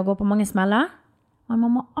oppleve mye og gå på mange smeller. Men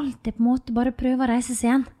man må alltid på en måte bare prøve å reise seg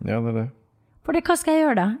igjen. Ja, det er det. For hva skal jeg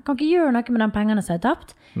gjøre da? Jeg kan ikke gjøre noe med de pengene som jeg har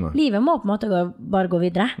tapt. Nei. Livet må på en måte bare gå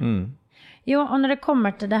videre. Jo, og når det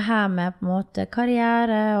kommer til det her med på en måte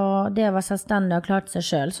karriere og det å være selvstendig og klart seg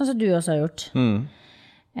selv, sånn som du også har gjort.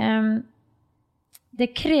 Det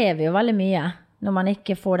krever jo veldig mye når man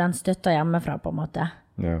ikke får den støtta hjemmefra på en måte.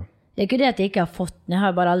 Ja. Det er ikke det at jeg ikke har fått den, jeg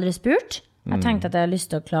har bare aldri spurt. Jeg har tenkt at jeg har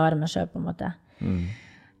lyst til å klare meg selv på en måte.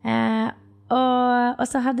 Og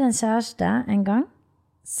så hadde jeg en kjæreste en gang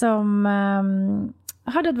som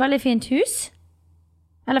hadde et veldig fint hus.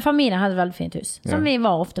 Eller familien hadde et veldig fint hus, som vi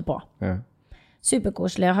var ofte på.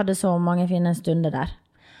 Superkoselig, jeg hadde så mange fine stunder der.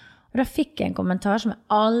 Og da fikk jeg en kommentar som jeg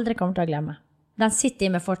aldri kommer til å glemme. Den sitter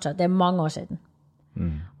i meg fortsatt, det er mange år siden.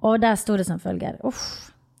 Og der stod det som følger.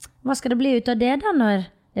 Hva skal det bli ut av det da når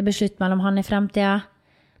det blir slutt mellom han i fremtiden?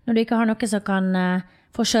 Når du ikke har noe som kan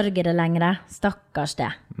forsørge det lengre. Stakkars det.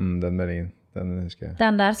 Den meldingen, den husker jeg.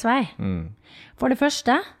 Den der svei. For det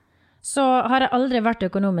første så har jeg aldri vært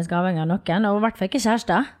økonomisk avhengig av noen, og i hvert fall ikke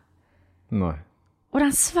kjæreste. Nei. Og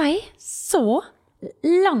den svei så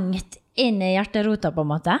langt inn i hjerterota på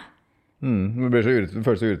en måte. Det føles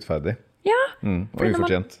så urettferdig. Ja, og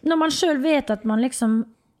ufortjent. Når man selv vet at man liksom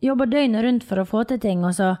jobber døgnet rundt for å få til ting,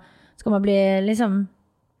 og så skal man bli liksom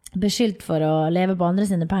beskyldt for å leve på andre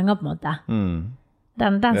sine penger på en måte.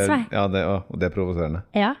 Den svei. Ja, og det er provoserende.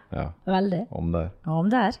 Ja, veldig. Om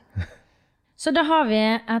det er. Så da har vi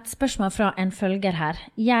et spørsmål fra en følger her.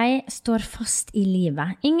 Jeg står fast i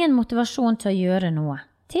livet. Ingen motivasjon til å gjøre noe.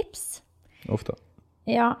 Tips? Ofte.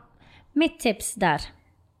 Ja, mitt tips der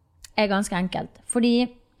er ganske enkelt.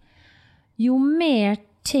 Fordi jo mer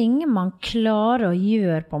ting man klarer å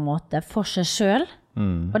gjøre på en måte for seg selv,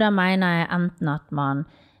 og da mener jeg enten at man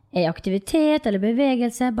er i aktivitet eller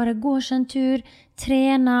bevegelse, bare går seg en tur,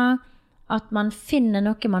 trener, at man finner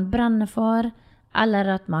noe man brenner for, eller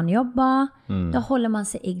at man jobber, da holder man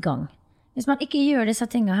seg i gang. Hvis man ikke gjør disse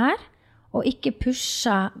tingene her, og ikke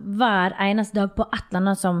pusher hver eneste dag på et eller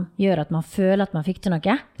annet som gjør at man føler at man fikk til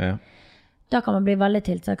noe, da kan man bli veldig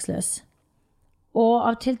tiltaksløs. Og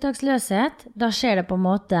av tiltaksløshet, da skjer det på en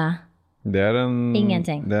måte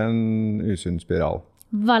ingenting. Det er en usunn spiral.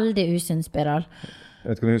 Veldig usunn spiral. Jeg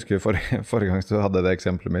vet ikke om du husker forrige gang så hadde jeg det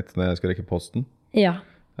eksempelet mitt når jeg skulle rekke posten. Ja.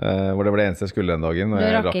 Hvor det var det eneste jeg skulle den dagen, og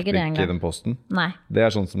jeg rakk ikke den posten. Nei. Det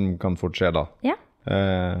er sånt som kan fort skje da. Ja.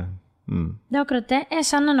 Det akkurat det. Jeg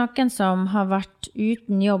kjenner noen som har vært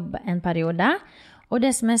uten jobb en periode, og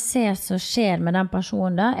det som jeg ser som skjer med den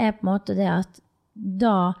personen da, på en måte det at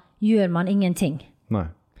da gjør man ingenting. Nei,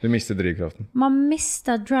 du mister drivkraften. Man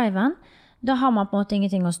mister driven, da har man på en måte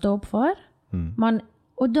ingenting å stå opp for.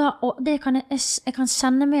 Og det kan jeg kan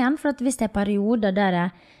kjenne meg igjen, for at hvis det perioder der jeg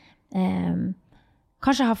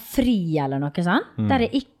kanskje har fri eller noe sånt, der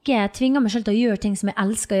jeg ikke tvinger meg selv til å gjøre ting som jeg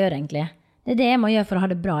elsker å gjøre egentlig. Det det jeg må gjøre for å ha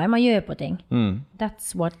det bra. Jeg må gjøre på ting.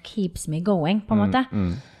 That's what keeps me going, på en måte.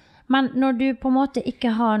 Men når du på en måte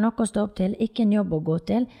ikke har noe å stå opp til, ikke en jobb å gå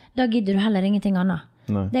til, da gidder du heller ingenting annet.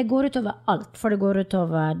 Nei. Det går utover alt, for det går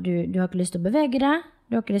utover, du har ikke lyst til å bevege deg,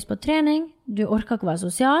 du har ikke lyst på trening, du orker ikke å være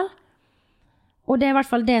sosial. Og det I hvert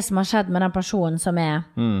fall det som har skjedd med den personen som jeg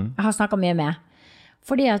har snakket mye med.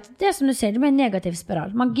 Fordi at det som du sier, det blir en negativ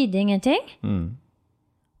spiral. Man gidder ingenting.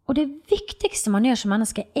 Og det viktigste man gjør som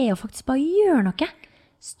menneske å faktisk bare gjøre noe.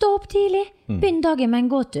 Stå opp tidlig, begynn dagen med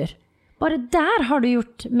en gåtur. Bare der har du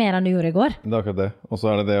gjort mer enn du gjorde I går. Det akkurat det. Og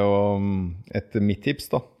så det et mitt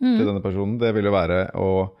tips da, til denne personen, det vil jo være å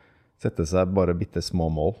sette seg bare bitte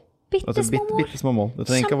små mål. Bitte små mål. Det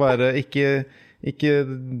trenger ikke å være, ikke,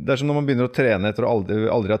 det som når man begynner å trene etter å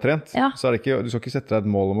aldri ha trent, så det ikke, du skal ikke sette deg et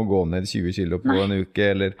mål om å gå ned 20 kilo på en uke,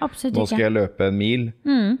 eller nå skal jeg løpe en mil.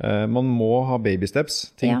 Man må ha baby steps,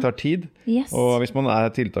 ting tar tid, og hvis man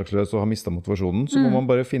tiltaksløs og har mistet motivasjonen, så må man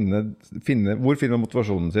bare finne hvor finner man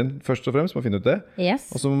motivasjonen sin, først og fremst, man finner ut det,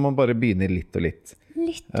 og så må man bare begynne litt og litt.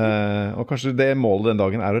 Og kanskje det målet den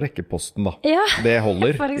dagen å rekke posten da. Det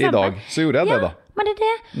holder I dag, så gjorde jeg det da. Men det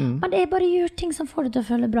det. Men det bare gjør ting som får det til å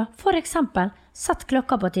føle bra. For eksempel, sett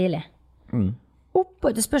klokka på tidlig.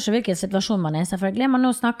 Det spørs hvilken situasjon man selvfølgelig. Men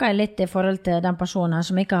nå snakker jeg litt I forhold til den personen her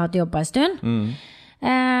som ikke har hatt jobb på en stund.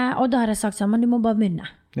 Og da har jeg sagt sånn, men du må bare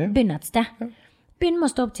begynne. Begynne et sted. Begynn med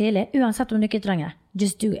å stå opp tidlig, uansett om du ikke trenger.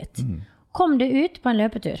 Just do it. Kom du ut på en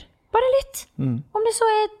løpetur. Bare litt. Om det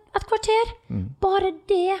så et kvarter. Bare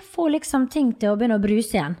det får liksom ting til å begynne å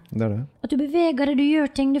bruse igjen. Det det. At du beveger deg, du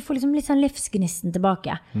gjør ting, du får liksom litt sånn livsgnisten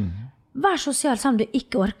tilbake. Vær sosial selv om du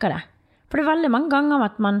ikke orker det. For det veldig mange ganger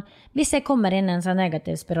at hvis jeg kommer inn I en sånn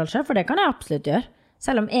negativ spiral selv, for det kan jeg absolutt gjøre,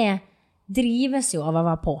 selv om jeg drives jo av å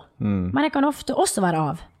være på. Men jeg kan ofte også være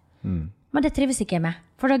av. Men det trives ikke jeg med,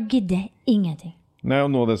 for da gidder jeg ingenting. Nei,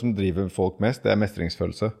 og noe av det som driver folk mest, det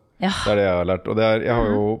mestringsfølelse. Det det jeg har lært. Og jeg har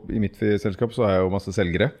jo, I mitt selskap så har jeg jo masse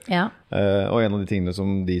selgere. Og en av de tingene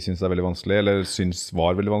som de synes veldig vanskelig, eller synes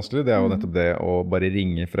var veldig vanskelig, det jo nettopp det å bare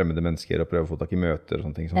ringe fremmede mennesker og prøve å få tak I møter og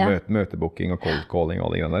sånne ting. Som møtebooking og cold calling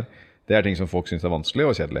og alle de greiene der. Det ting som folk synes vanskelig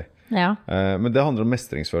og kjedelig. Men det handler om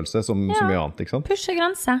mestringsfølelse som mye annet, ikke sant? Pushe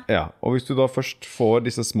grenser. Og hvis du da først får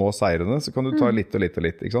disse små seirene, så kan du ta litt og litt og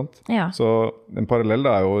litt, ikke sant? Så en parallell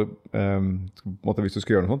da jo, hvis du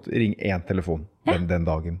skal gjøre noe sånt, ring en telefon den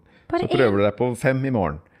dagen. Så prøver du deg på 5 I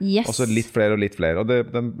morgen. Og så litt flere og litt flere. Og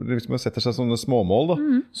hvis man setter seg sånne småmål da,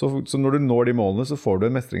 så når du når de målene, så får du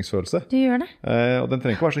en mestringsfølelse. Du gjør det. Og den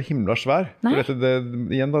trenger ikke være så himla svær. For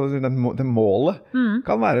igjen da, det målet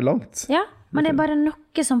kan være langt. Men det bare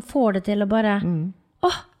noe som får det til å bare,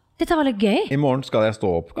 dette var litt gøy. I morgen skal jeg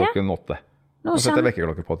stå opp klokken 8. Og setter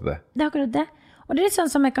vekkerklokke på til det. Det akkurat det. Og det litt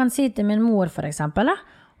sånn som jeg kan si til min mor for eksempel da.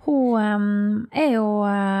 Hun jo,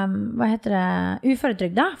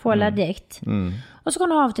 uføretrygda, får leddgikt. Og så kan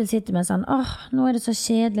hun av og til sitte med sånn, nå det så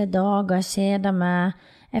kjedelige dager, jeg kjeder meg,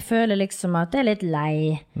 jeg føler liksom at jeg litt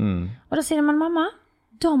lei. Og da sier man, mamma,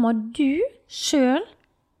 da må du selv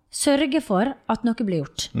sørge for at noe blir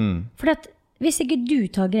gjort. For hvis ikke du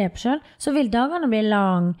tar grep selv, så vil dagene bli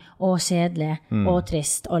lang og kjedelig og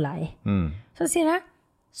trist og lei. Så sier jeg,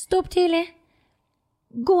 stå opp tidlig,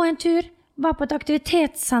 gå en tur, var på et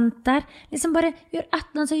aktivitetssenter, liksom bare gjør et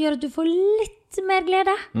eller annet som gjør at du får litt mer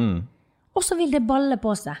glede. Og så vil det balle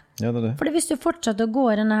på seg. Det. For hvis du fortsetter å gå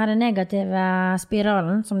I denne her negative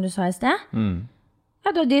spiralen, som du sa I sted,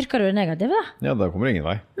 da dyrker du det negative da. Da kommer det ingen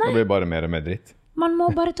vei. Det blir bare mer og mer dritt. Man må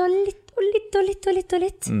bare ta litt og litt og litt og litt og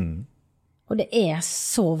litt. Og det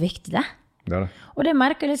så viktig det. Det. Og det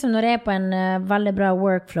merker jeg liksom når jeg på en veldig bra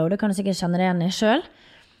workflow, det kan du sikkert kjenne det igjen I selv,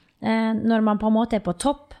 når man på en måte på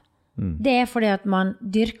topp, det fordi at man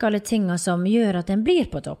dyrker alle tingene som gjør at den blir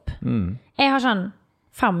på topp. Jeg har sånn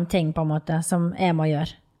 5 ting på en måte som jeg må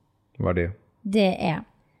gjøre. Hva det? Det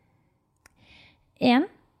 1.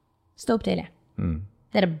 Stå opp tidlig.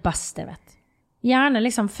 Det det beste jeg vet. Gjerne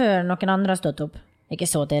liksom før noen andre har stått opp. Ikke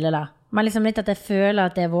så tidlig da. Men liksom litt at jeg føler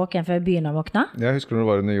at jeg våken før byen har våknet. Jeg husker når du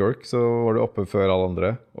var I New York, så var du oppe før alle andre,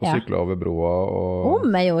 og syklet over broa. Og...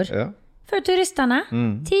 jeg gjorde. Før turistene.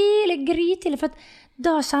 Tidlig, grytidlig, for at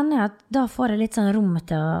da kjenner jeg at da får jeg litt sånn rom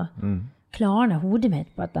til å klarne hodet mitt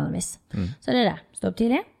på et eller annet vis. Så det det. Stå opp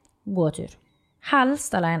tidlig. gå tur.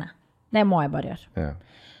 Helst alene. Det må jeg bare gjøre. Ja.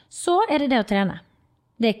 Så det å trene.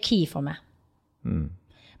 Det key for meg.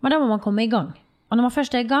 Men da må man komme i gang. Og når man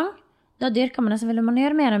først i gang, da dyrker man det, så vil man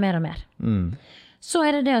gjøre mer og mer og mer.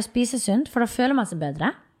 Så det å spise sunt, for da føler man seg bedre.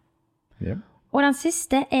 Yeah. Og den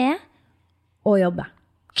siste å jobbe.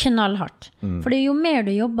 Knallhardt. For jo mer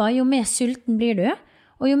du jobber, jo mer sulten blir du,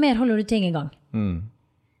 og jo mer holder du ting i gang.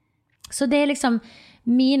 Så det liksom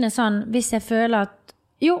mine sånn, hvis jeg føler at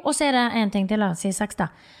jo, og så det en ting til, si 6 da,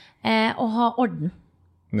 å ha orden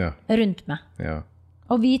rundt meg. Ja.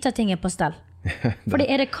 Og vite at ting på stell. Fordi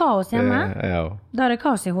det kaos hjemme, da det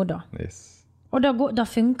kaos i hodet. Yes. Og da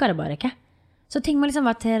funker det bare ikke. Så ting må liksom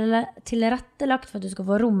være tilrettelagt for at du skal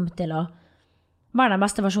få rom til å være den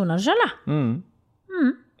beste versjonen av deg selv, da.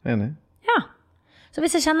 Enig. Ja. Så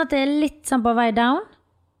hvis jeg kjenner at det litt sånn på vei down,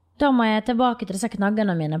 da må jeg tilbake til disse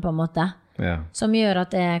knaggene mine på en måte, som gjør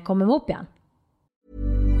at jeg kommer meg opp igjen.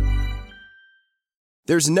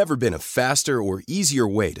 There's never been a faster or easier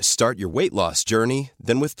way to start your weight loss journey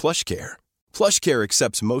than with PlushCare. PlushCare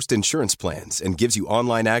accepts most insurance plans and gives you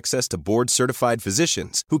online access to board-certified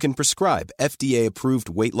physicians who can prescribe FDA-approved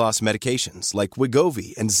weight loss medications like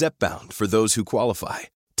Wegovy and Zepbound for those who qualify.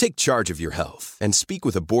 Take charge of your health and speak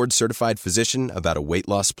with a board-certified physician about a weight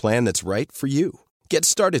loss plan that's right for you. Get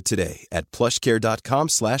started today at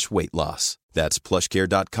plushcare.com/weightloss. That's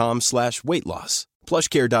plushcare.com/weightloss.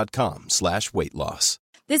 plushcare.com/weightloss.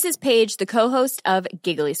 This is Paige, the co-host of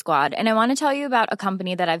Giggly Squad, and I want to tell you about a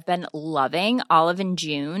company that I've been loving, Olive &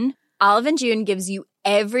 June. Olive & June gives you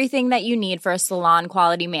everything that you need for a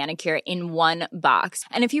salon-quality manicure in one box.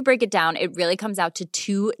 And if you break it down, it really comes out to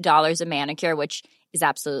 $2 a manicure, which is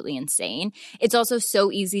absolutely insane. It's also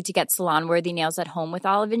so easy to get salon-worthy nails at home with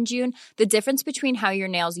Olive & June. The difference between how your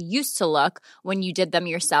nails used to look when you did them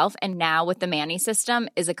yourself and now with the Mani system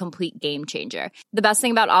is a complete game changer. The best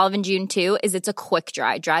thing about Olive & June, too, is it's a quick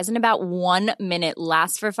dry. Dries in about 1 minute,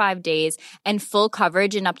 lasts for 5 days, and full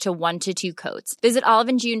coverage in up to 1 to 2 coats. Visit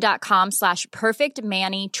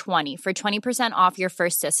oliveandjune.com/perfectmani20 for 20% off your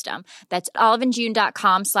first system. That's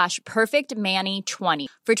oliveandjune.com/perfectmani20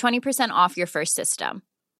 for 20% off your first system. Jeg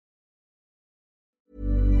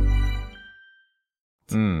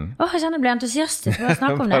kjenner jeg blir entusiastisk for å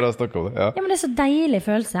snakke om det. Bare å snakke om det, ja. Ja, men det så deilig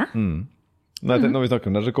følelse. Når vi snakker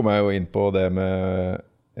om det, så kommer jeg jo inn på det med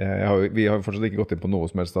vi har fortsatt ikke gått inn på noe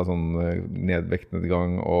som helst da, sånn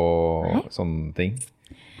nedvektnedgang og sånne ting.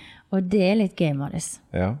 Og det litt gøy, Marius.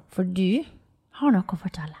 Ja. For du har noe å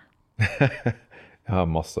fortelle. Jeg har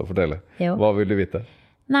masse å fortelle. Jo. Hva vil du vite?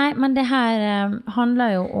 Nei, men det her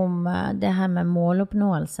handler jo om det her med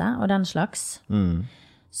måloppnåelse og den slags,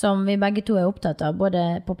 som vi begge to opptatt av,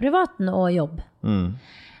 både på privaten og jobb.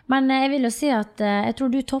 Men jeg vil jo si at jeg tror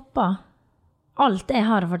du topper alt jeg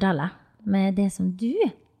har å fortelle med det som du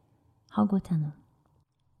har gått gjennom.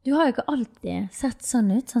 Du har jo ikke alltid sett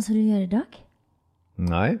sånn ut, sånn som du gjør i dag.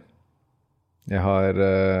 Nei. Jeg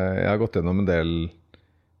har gått gjennom en del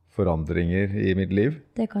forandringer i mitt liv.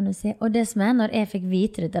 Det kan du si. Og det som når jeg fikk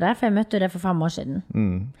vite det der, for jeg møtte det for 5 år siden.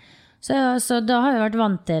 Så da har jeg vært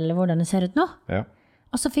vant til hvordan det ser ut nå. Ja.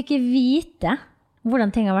 Og så fikk jeg vite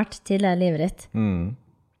hvordan ting har vært tidligere i livet ditt.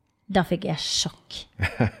 Da fikk jeg sjokk.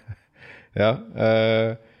 Ja,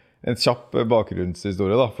 en kjapp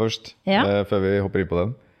bakgrunnshistorie da, først, før vi hopper inn på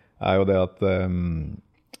den, jo det at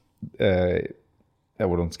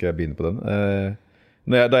hvordan skal jeg begynne på den?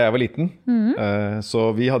 Da jeg var liten, så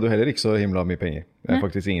vi hadde jo heller ikke så himla mye penger.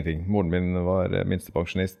 Faktisk ingenting. Moren min var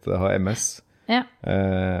minstepensjonist, har MS. Ja.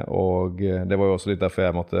 Og det var jo også litt derfor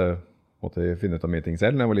jeg måtte finne ut av mye ting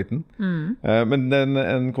selv når jeg var liten. Men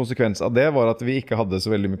en konsekvens av det var at vi ikke hadde så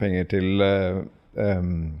veldig mye penger til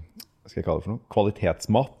hva skal jeg kalle det for noe?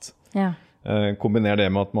 Kvalitetsmat. Ja. Kombiner det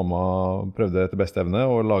med at mamma prøvde etter beste evne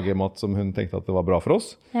å lage mat som hun tenkte at det var bra for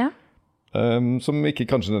oss. Ja. Som ikke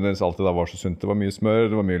kanskje nødvendigvis alltid da var så sunt. Det var mye smør,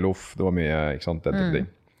 det var mye loff, det var mye, ikke sant, den type ting.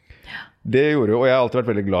 Det gjorde jo, og jeg har alltid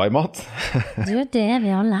vært veldig glad i mat. Du, det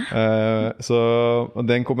vi alle. Så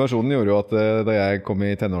den kombinasjonen gjorde jo at da jeg kom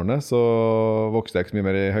i tenårene, så vokste jeg ikke så mye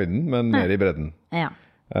mer i høyden, men mer i bredden. Ja.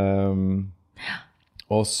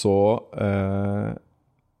 Og så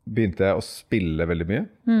begynte jeg å spille veldig mye.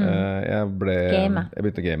 Jeg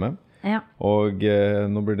begynte å game. Ja. Og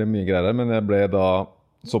nå blir det mye greier, men jeg ble da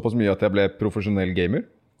såpass mye at jeg ble profesjonell gamer.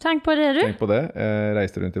 Tenk på det, du. Tenk på det. Jeg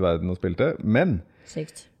reiste rundt i verden og spilte. Men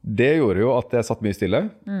sykt. Det gjorde jo at jeg satt mye stille.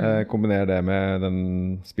 Kombiner det med den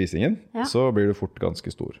spisingen, så blir du fort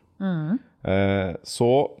ganske stor. Så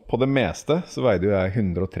på det meste så veide jo jeg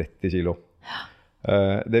 130 kilo.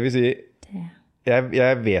 Det vil si,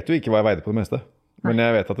 jeg vet jo ikke hva jeg veide på det meste. Men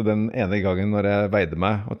jeg vet at den ene gangen når jeg veide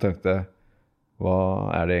meg og tenkte, hva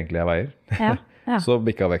det egentlig jeg veier? Ja. Så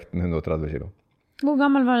bikket vekten 130 kilo. Hvor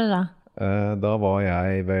gammel var du da? Da var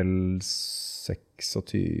jeg vel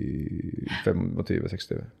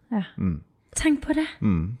 25-26. Ja. Tenk på det.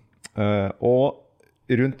 Og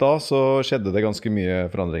rundt da så skjedde det ganske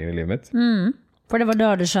mye forandringer i livet mitt. For det var da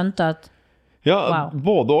du skjønte at Ja, wow.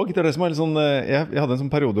 Både og. Det det som litt sånn, jeg hadde en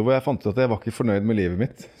sånn periode hvor jeg fant ut at jeg var ikke fornøyd med livet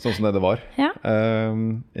mitt, sånn som det var. Ja.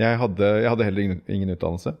 Jeg hadde heller ingen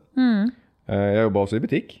utdannelse. Jeg jobbet også i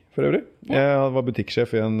butikk, for øvrig. Jeg var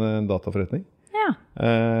butikksjef i en dataforretning. Ja.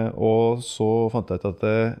 Og så fant jeg ut at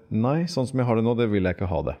nei, sånn som jeg har det nå, det vil jeg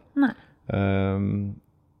ikke ha det. Nei.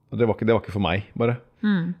 Og det var ikke for meg, bare.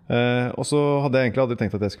 Og så hadde jeg egentlig aldri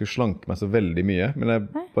tenkt at jeg skulle slanke meg så veldig mye, men jeg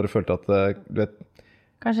bare følte at, du vet,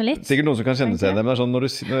 kanskje litt. Sikkert noen som kan kjenne seg det, men det sånn, når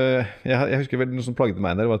jeg husker veldig noe som plagde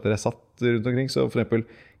meg der, var at jeg satt rundt omkring, så for eksempel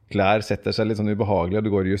klær setter seg litt sånn ubehagelig, og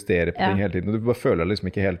du går og justerer på ting hele tiden, og du bare føler deg liksom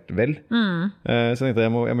ikke helt vel. Så jeg tenkte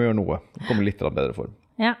jeg må gjøre noe, komme litt bedre form.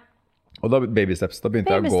 Ja. Og da baby steps, da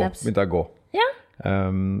begynte jeg å gå. Ja.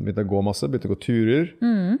 Begynte å gå masse, begynte å gå turer,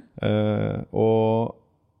 og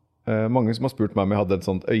mange som har spurt meg om jeg hadde et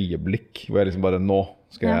sånt øyeblikk hvor jeg liksom bare, nå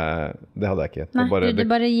skal jeg, det hadde jeg ikke. Nei, det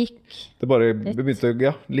bare gikk det bare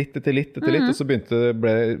begynte, litt etter litt, og så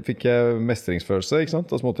fikk jeg mestringsfølelse, ikke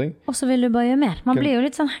sant, av småting. Og så vil du bare gjøre mer. Man blir jo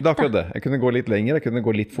litt sånn hekta. Det akkurat det. Jeg kunne gå litt lenger, jeg kunne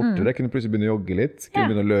gå litt fortere, jeg kunne plutselig begynne å jogge litt, kunne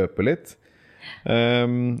begynne å løpe litt.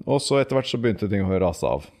 Og så etter hvert så begynte ting å rase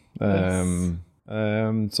av.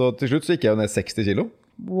 Så til slutt så gikk jeg ned 60 kilo.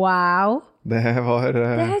 Wow! Det er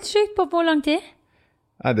helt sykt på hvor lang tid?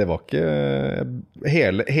 Nei, det var ikke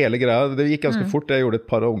hele greia. Det gikk ganske fort. Jeg gjorde et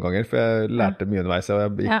par omganger, for jeg lærte mye underveis,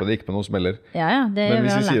 og jeg gikk på noen smeller. Men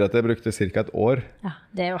hvis vi sier at jeg brukte cirka et år,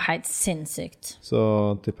 det jo helt sinnssykt. Så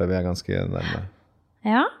tipper jeg vi ganske nærme.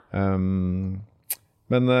 Ja.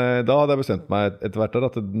 Men da hadde jeg bestemt meg etter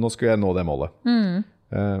hvert at nå skulle jeg nå det målet.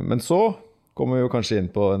 Men så kommer vi jo kanskje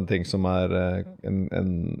inn på en ting som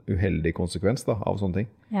en uheldig konsekvens da, av sånne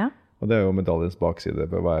ting. Ja. Og det jo medaljens bakside.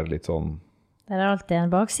 Det bør være litt sånn det alltid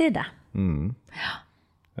en bakside.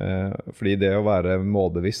 Fordi det å være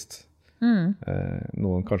målbevisst,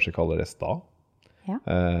 noen kanskje kaller det sta,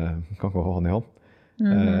 kan gå hånd i hånd,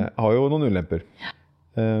 har jo noen ulemper.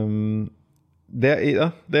 Det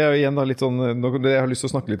igjen da litt sånn, jeg har lyst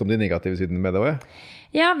til å snakke litt om de negative sidene med det også.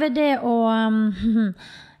 Ja, ved det å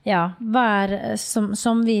være,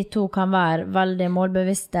 som vi to kan være veldig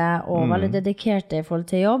målbevisste og veldig dedikerte i forhold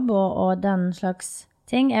til jobb og den slags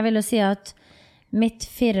ting. Jeg vil jo si at mitt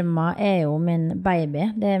firma jo min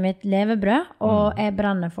baby. Det mitt levebrød, og jeg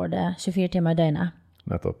brenner for det 24 timer i døgnet.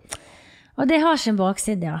 Nettopp. Og det har sin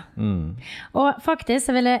bakside, ja. Og faktisk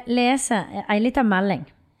så vil jeg lese en liten melding.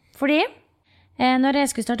 Fordi når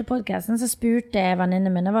jeg skulle starte podcasten, så spurte jeg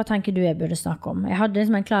venninnene mine, hva tenker du jeg burde snakke om? Jeg hadde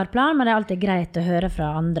liksom en klar plan, men det alltid greit å høre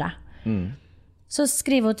fra andre. Så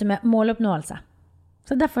skriver hun til meg måloppnåelse.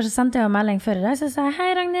 Så derfor så sendte jeg en melding før i dag, så sa jeg,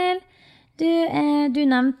 hei Ragnhild, du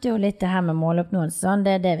nevnte jo litt det her med måloppnåelse,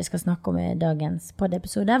 det det vi skal snakke om i dagens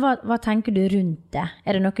poddepisode. Hva tenker du rundt det?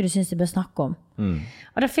 Det noe du synes du bør snakke om?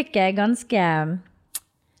 Og da fikk jeg ganske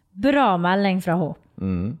bra melding fra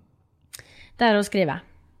henne. Der hun skriver.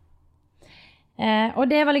 Og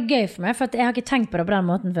det veldig gøy for meg, for jeg har ikke tenkt på det på den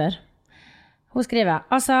måten før. Hun skriver,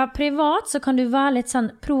 altså privat så kan du være litt sånn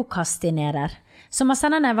prokastinerer, som å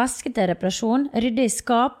sende en veske til reparasjon, rydde i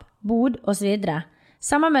skap, bod og så videre.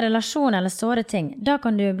 Sammen med relasjon eller såre ting, da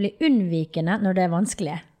kan du bli unnvikende når det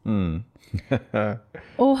vanskelig.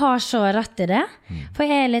 Og har så rett i det, for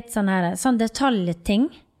jeg litt sånn her, sånn detaljting,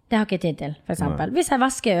 det har ikke tid til, for eksempel. Hvis en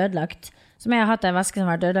veske ødelagt, som jeg har hatt en veske som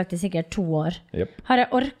har vært ødelagt i sikkert 2 år, har jeg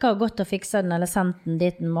orket og gått og fikse den eller sendt den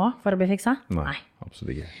dit den må for å bli fikset? Nei,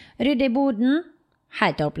 absolutt ikke. Rydde i boden,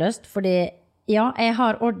 helt oppløst, fordi jeg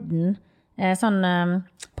har orden sånn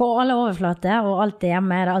på alle overflater, og alt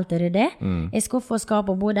hjemme det alltid ryddig. I skuffe og skap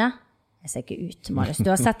og bode. Jeg ser ikke ut, Marius. Du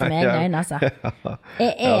har sett det med egne øyne, altså.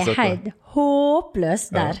 Jeg helt håpløs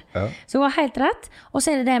der. Så hun har helt rett. Og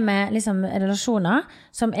så det med liksom, relasjoner,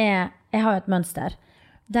 som jeg har et mønster.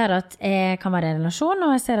 Der at jeg kan være i en relasjon,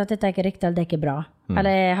 og jeg ser at dette ikke riktig, eller det ikke bra.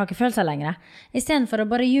 Eller jeg har ikke følelser lenger. I stedet for å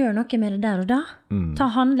bare gjøre noe med det der og da, ta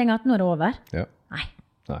handling at nå det over.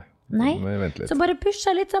 Nei, så bare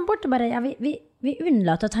pusher litt sånn bort og bare, vi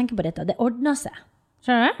unnlater å tenke på dette, det ordner seg.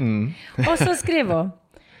 Skjønner du? Og så skriver hun,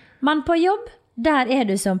 men på jobb, der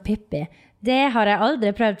du som Pippi. Det har jeg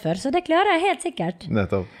aldri prøvd før, så det klarer jeg helt sikkert.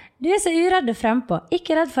 Nettopp. Du så uredd frempå,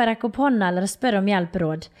 ikke redd for å rekke opp hånden eller spørre om hjelp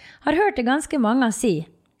råd. Har hørt det ganske mange si,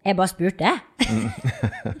 jeg bare spurte.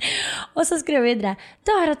 Og så skriver vi videre,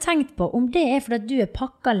 da har jeg tenkt på om det fordi at du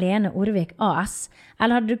pakka Lene Orvik AS,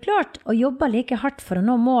 eller hadde du klart å jobbe like hardt for å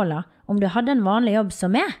nå målet om du hadde en vanlig jobb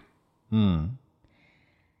som meg?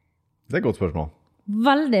 Det et godt spørsmål.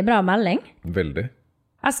 Veldig bra melding. Veldig.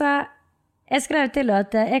 Altså, jeg skrev til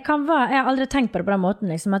at jeg har aldri tenkt på det på den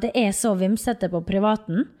måten, liksom, at jeg så vimsete på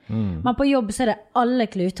privaten, men på jobb så det alle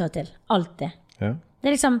kluter til, alltid. Ja.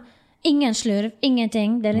 Det liksom ingen slurv,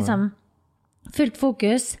 ingenting, det liksom fullt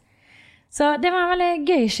fokus. Så det var en veldig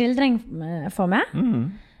gøy skildring for meg.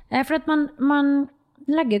 For at man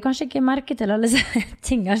legger kanskje ikke merke til alle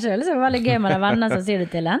tingene selv, så det var veldig gøy med de venner som sier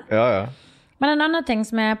det til en. Ja. Men en annen ting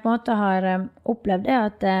som jeg på en måte har opplevd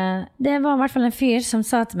at det var i hvert fall en fyr som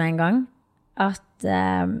sa til meg en gang at,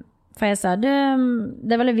 for jeg sa, det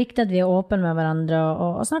er veldig viktig at vi åpne med hverandre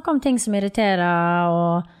og snakke om ting som irriterer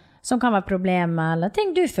og som kan være problemer eller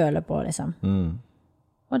ting du føler på, liksom.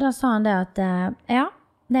 Og da sa han det at ja,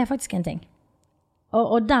 det faktisk en ting.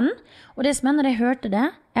 Og det som når jeg hørte det,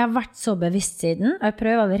 jeg har vært så bevisst siden, og jeg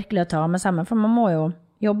prøver virkelig å ta meg sammen, for man må jo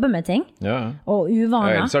jobbe med ting, og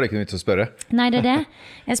uvaner. Ellers det ikke noe vits å spørre. Nei, det det.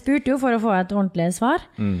 Jeg spurte jo for å få et ordentlig svar,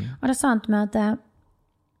 og da sa han til meg at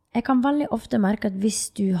jeg kan veldig ofte merke at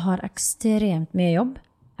hvis du har ekstremt mye jobb,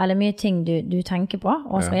 eller mye ting du tenker på,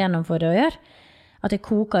 og skal gjennomføre å gjøre, at det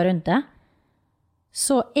koker rundt det,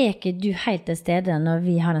 så ikke du helt til stede når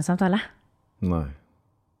vi har en samtale. Nei.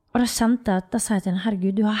 Og da kjente jeg at, da sa jeg til henne,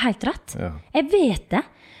 herregud, du har helt rett. Ja. Jeg vet det.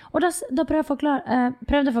 Og da prøvde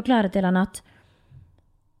jeg å forklare til henne at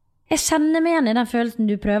jeg kjenner meg igjen i den følelsen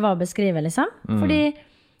du prøver å beskrive, liksom. Fordi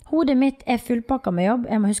hodet mitt fullpakket med jobb.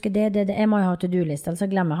 Jeg må huske det. Jeg må jo ha to-do-list, altså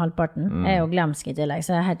glemmer halvparten. Jeg er jo glemsk i tillegg,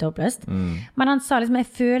 så det helt håpløst. Men han sa liksom,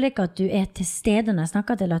 jeg føler ikke at du til stede når jeg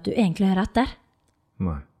snakker til at du egentlig hører etter.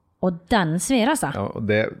 Nei. Og den svir, altså. Ja, og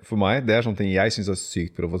for meg, det sånne ting jeg synes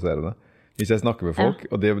sykt provoserende. Hvis jeg snakker med folk,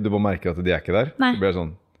 og du bare merker at de ikke der, så blir det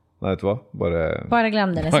sånn, nei, vet du hva? Bare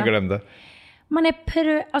glem det, liksom. Bare glem det. Men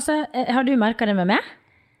har du merket det med meg?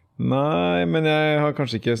 Nei, men jeg har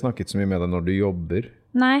kanskje ikke snakket så mye med deg når du jobber.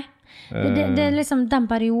 Nei, det liksom den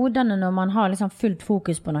perioden når man har liksom fullt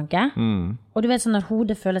fokus på noe, og du vet sånn når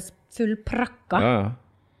hodet føles fullprakket. Ja.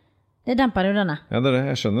 Det den perioden. Ja, det det.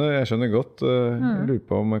 Jeg skjønner godt. Jeg lurer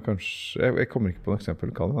på om jeg kanskje... Jeg kommer ikke på noe eksempel.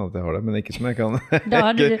 Kan hende at jeg har det, men ikke som jeg kan,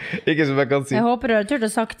 ikke som jeg kan si. Jeg håper du har turt å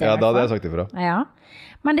sagt det. Ja, da hadde jeg sagt det fra. Ja.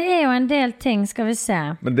 Men det jo en del ting, skal vi se.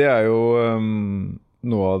 Men det jo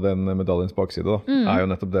noe av den medaljens bakside, da. Jo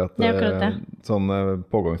nettopp det at sånn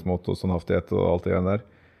pågangsmåte og sånn haftighet og alt det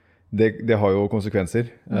der, det har jo konsekvenser.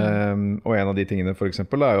 Og en av de tingene, for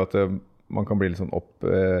eksempel, jo at man kan bli litt sånn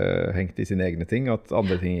opphengt i sine egne ting, at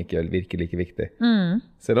andre ting ikke virker like viktig.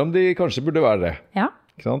 Selv om de kanskje burde være det. Ja.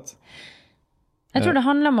 Ikke sant? Jeg tror det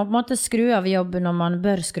handler om å på en måte skru av jobb når man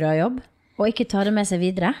bør skru av jobb, og ikke ta det med seg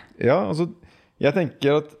videre. Ja, altså, jeg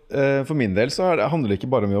tenker at for min del så handler det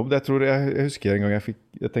ikke bare om jobb. Jeg husker en gang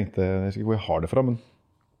jeg tenkte, jeg husker ikke hvor jeg har det fra, men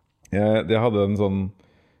jeg hadde en sånn,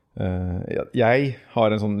 jeg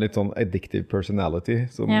har en sånn litt sånn addictive personality,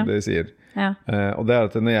 som det sier. Ja. Og det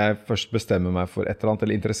at når jeg først bestemmer meg for et eller annet,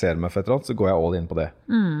 eller interesserer meg for et eller annet, så går jeg all in på det.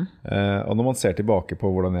 Og når man ser tilbake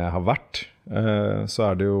på hvordan jeg har vært,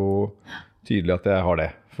 så det jo tydelig at jeg har det.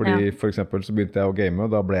 Fordi for eksempel så begynte jeg å game,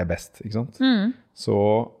 og da ble jeg best, ikke sant? Så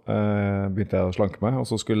begynte jeg å slanke meg, og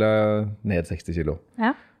så skulle jeg ned 60 kilo.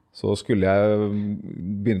 Ja. Så skulle jeg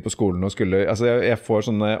begynne på skolen og jeg får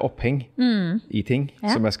sånne oppheng i ting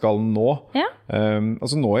som jeg skal nå. Ja.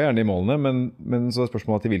 Altså nå gjerne i målene, men så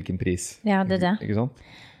spørsmålet til hvilken pris. Ja, det det. Ikke sant?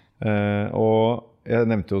 Og jeg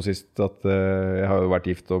nevnte jo sist at jeg har jo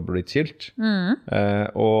vært gift og blitt skilt.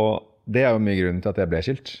 Og det jo mye grunnen til at jeg ble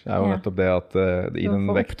skilt. Det jo nettopp det at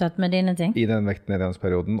i den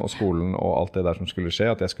vektnedgangsperioden og skolen og alt det der som skulle skje,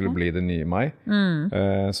 at jeg skulle bli det nye meg,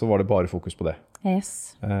 så var det bare fokus på det.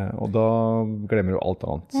 Yes. Og da glemmer du alt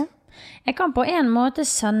annet. Ja. Jeg kan på en måte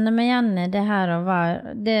kjenne meg igjen i det her å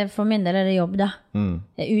være, for min del det jobb da.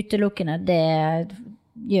 Det utelukkende, det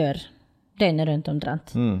gjør døgnet rundt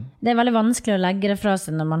omtrent. Det veldig vanskelig å legge det fra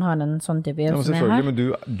seg når man har en sånn type jobb som jeg har. Men du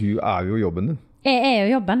jo jobben din. Jeg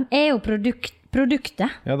jo jobben. Jeg jo produktet.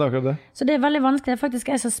 Ja, det akkurat det. Så det veldig vanskelig. Det faktisk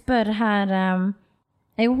jeg som spør her,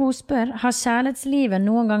 hun spør, har kjærlighetslivet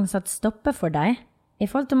noen gang satt stoppe for deg i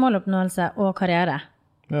forhold til måloppnåelse og karriere?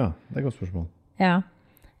 Ja, det et godt spørsmål. Ja.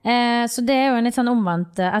 Så det jo en litt sånn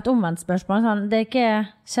et omvendt spørsmål. Sånn, det ikke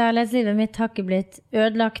kjærlighetslivet mitt har ikke blitt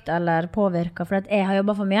ødelagt eller påvirket for at jeg har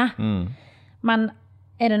jobbet for mye. Men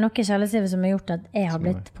det noe i kjærlighetslivet som har gjort at jeg har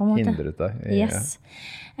blitt på en måte hindret deg? Yes.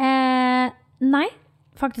 Nei,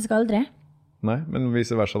 faktisk aldri. Nei, men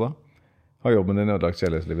vice versa da? Har jobben din ødelagt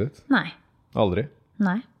kjærlighetslivet ditt? Nei. Aldri?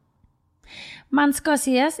 Nei. Men skal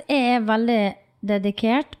sies, jeg veldig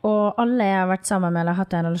dedikert, og alle jeg har vært sammen med eller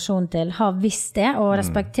hatt en relasjon til har visst det, og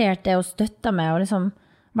respektert det, og støttet meg, og liksom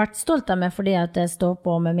vært stolt av meg fordi at jeg står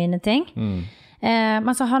på med mine ting.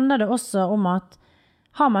 Men så handler det også om at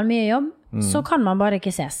har man mye jobb, så kan man bare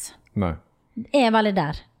ikke ses. Nei. Jeg er veldig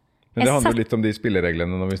der. Men det handler litt om de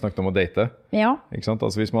spillereglene når vi snakket om å date. Ja. Ikke sant?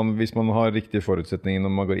 Altså hvis man har riktige forutsetninger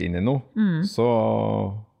når man går inn i noe, så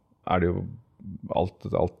det jo alt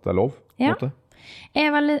er lov, på en måte. Jeg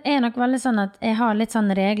er nok veldig sånn at jeg har litt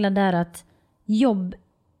sånne regler der at jobb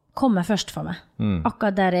kommer først for meg.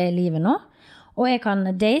 Akkurat der jeg er i livet nå. Og jeg kan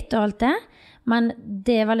date og alt det, men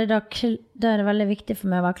det er veldig viktig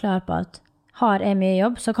for meg å være klar på at har jeg mye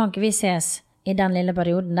jobb, så kan ikke vi ses i den lille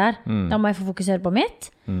perioden der. Da må jeg få fokusere på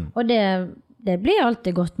mitt. Og det blir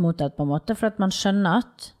alltid godt mottatt på en måte, for at man skjønner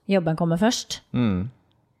at jobben kommer først.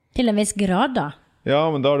 Til en viss grad da. Ja,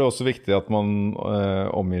 men da det også viktig at man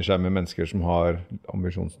omgir seg med mennesker som har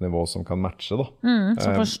ambisjonsnivå som kan matche da.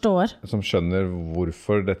 Som forstår. Som skjønner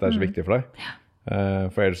hvorfor dette så viktig for deg.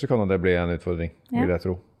 For ellers så kan det bli en utfordring, vil jeg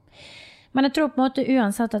tro. Men jeg tror på en måte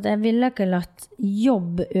uansett at jeg ville ikke latt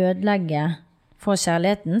jobb ødelegge for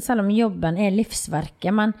kjærligheten, selv om jobben er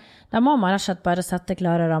livsverket. Men da må man rett og slett bare sette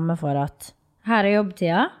klare rammer for at her er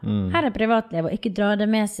jobbtida, her er privatliv, og ikke dra det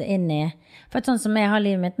med seg inn i. For sånn som jeg har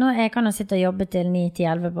livet mitt nå, jeg kan jo sitte og jobbe til 9, 10,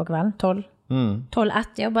 11 på kvelden, 12.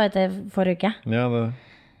 12-1 jobbet jeg til forrige uke. Ja, det.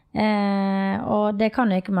 Og det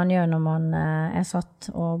kan jo ikke man gjøre når man er satt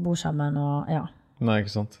og bor sammen, og ja. Nei,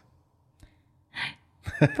 ikke sant.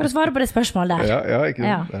 For å svare på det spørsmålet der. Ja, ikke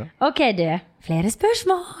sant. Ja. Ok, du. Flere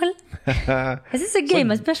spørsmål. Jeg synes det er gøy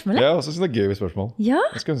med spørsmål. Ja, jeg synes det er gøy med spørsmål. Ja.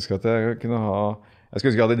 Jeg skulle ønske at jeg kunne ha... Jeg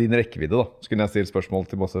skulle ønske jeg hadde din rekkevidde da. Skulle jeg stille spørsmål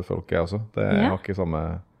til masse folk jeg også. Det har ikke samme...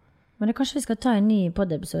 Men det kanskje vi skal ta en ny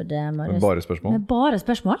poddepisode, Marius. Med bare spørsmål? Med bare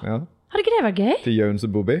spørsmål? Ja. Har ikke det vært gøy? Til Jøns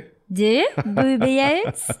og Bobby? Du, Bobby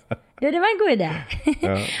Jøns. Det var en god idé.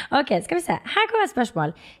 Ja. Ok, skal vi se. Her kommer et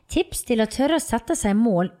spørsmål. Tips til å tørre å sette seg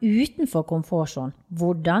mål utenfor komfortzonen.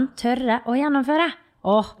 Hvordan tørre å gjennomføre?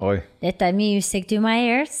 Dette er music to my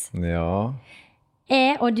ears. Ja.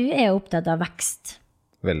 Jeg og du er opptatt av vekst.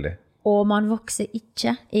 Veldig. Og man vokser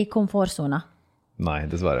ikke i komfortzonen. Nei,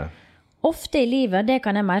 dessverre. Ofte i livet, det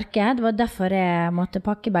kan jeg merke, det var derfor jeg måtte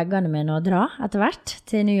pakke bagene mine og dra etter hvert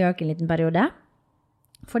til New York en liten periode.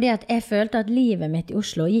 Fordi at jeg følte at livet mitt i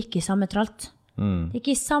Oslo gikk i samme tralt.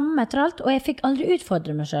 Gikk i samme tralt, og jeg fikk aldri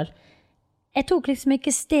utfordre meg selv. Jeg tok liksom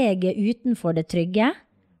ikke steget utenfor det trygge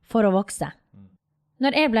for å vokse.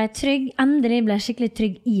 Når jeg ble trygg, endelig ble jeg skikkelig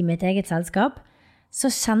trygg i mitt eget selskap,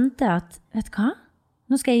 så kjente jeg at, vet du hva?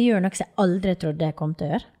 Nå skal jeg gjøre noe som jeg aldri trodde jeg kom til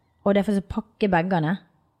å gjøre. Og det er for å pakke bagene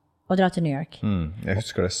og dra til New York. Jeg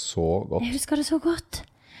husker det så godt. Jeg husker det så godt.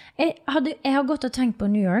 Jeg har gått og tenkt på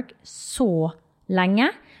New York så lenge,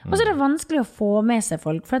 og så er det vanskelig å få med seg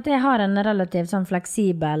folk, for at jeg har en relativt sånn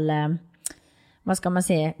fleksibel, hva skal man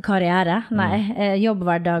si, karriere,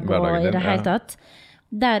 jobbhverdag og i det hele tatt,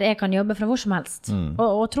 der jeg kan jobbe fra hvor som helst.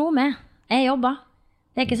 Og tro meg, jeg jobber.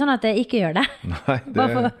 Det er ikke sånn at jeg ikke gjør det. Nei,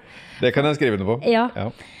 det kan jeg skrive noe på.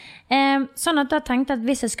 Ja. Sånn at jeg tenkte at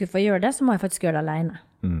hvis jeg skulle få gjøre det, så må jeg faktisk gjøre det alene.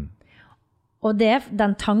 Og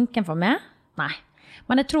den tanken for meg, nei.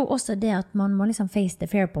 Men jeg tror også det at man må liksom face the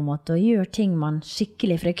fear på en måte, og gjøre ting man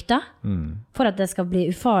skikkelig frykter, for at det skal bli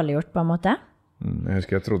ufarliggjort på en måte. Jeg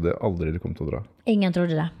husker jeg trodde aldri det kom til å dra. Ingen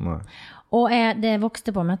trodde det. Nei. Og det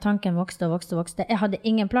vokste på meg, tanken vokste og vokste og vokste. Jeg hadde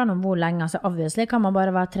ingen plan om hvor lenge, så obviously kan man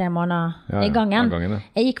bare være 3 måneder i gangen.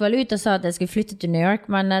 Jeg gikk vel ut og sa at jeg skulle flytte til New York,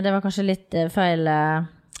 men det var kanskje litt feil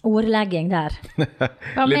ordlegging der.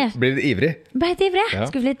 Ble litt ivrig? Ble litt ivrig,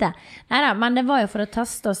 skulle flytte. Neida, men det var jo for å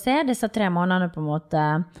teste og se disse 3 månedene på en måte.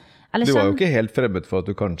 Du var jo ikke helt fremmed for at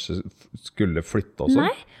du kanskje skulle flytte også.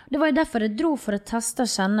 Nei, det var jo derfor jeg dro for å teste og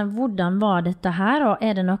kjenne hvordan var dette her, og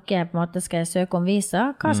er det noe på en måte, skal jeg søke om visa?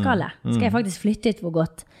 Hva skal jeg? Skal jeg faktisk flytte ut hvor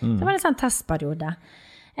godt? Det var en sånn testperiode.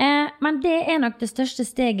 Men det er nok det største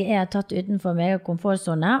steget jeg har tatt utenfor meg og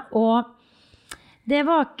komfortzone, og det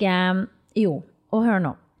var ikke, og hør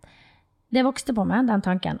nå, det vokste på meg, den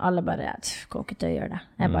tanken, alle bare, går ikke til å gjøre det.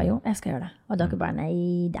 Jeg bare, jeg skal gjøre det. Og dere bare,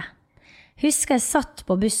 nei det. Husker jeg satt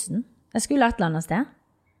på bussen, jeg skulle et eller annet sted.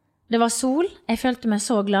 Det var sol, jeg følte meg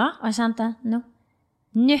så glad, og jeg kjente, nå.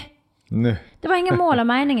 Det var ingen mål og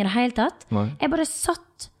mening i det hele tatt. Jeg bare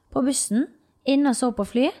satt på bussen, inne og så på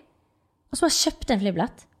fly, og så bare kjøpte en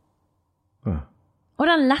flybillett. Og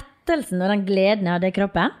den lettelsen og den gleden jeg hadde i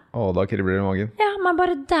kroppen. Da kribler det i magen. Ja, men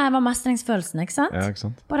bare der var mestringsfølelsen, ikke sant? Ja, ikke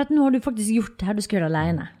sant? Bare at nå har du faktisk gjort det her, du skulle gjøre det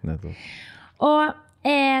alene. Nettopp. Og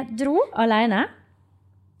jeg dro alene.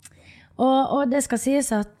 Og det skal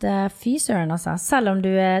sies at fy søren, altså, selv om du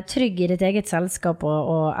er trygg i ditt eget selskap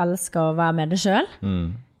og elsker å være med deg selv,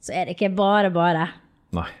 så er det ikke bare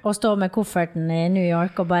Nei. Å stå med kofferten i New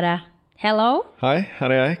York og bare, hello? Hei,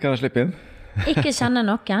 her er jeg, kan jeg slippe inn? Ikke kjenne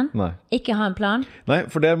noen. Nei. Ikke ha en plan. Nei,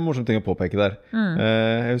 for det en morsom ting å påpeke der.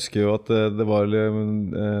 Jeg husker jo at det var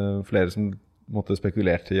flere som måtte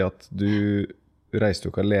spekulerte I at du reiste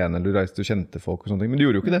jo ikke alene, eller du kjente folk og sånne ting, men du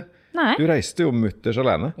gjorde jo ikke det. Nei. Du reiste jo mutters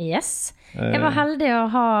alene. Yes. Jeg var heldig å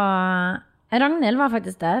ha... Ragnhild var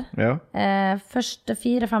faktisk der. Ja. Første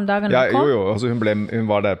 4-5 dagene ja, jo, altså hun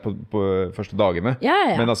var der på første dagene.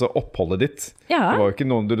 Ja. Men altså oppholdet ditt, ja. Det var jo ikke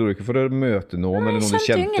noen, du dro ikke for å møte noen, eller noen du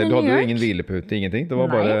kjente. Du hadde jo ingen hvilepute, ingenting. Det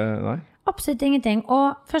var bare, nei. Absolutt ingenting.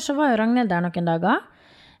 Og først så var jo Ragnhild der noen dager,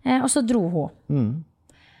 og så dro hun.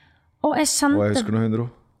 Og jeg kjente... Og jeg husker når hun dro.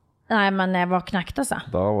 Nei, men jeg var knekt, altså.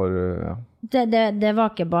 Da var det, ja. Det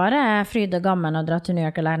var ikke bare fryd og gammen å dra til New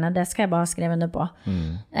York alene, det skal jeg bare skrive under på.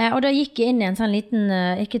 Og da gikk jeg inn I en sånn liten,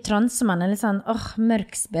 ikke transe, men en litt sånn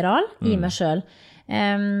mørk spiral I meg selv,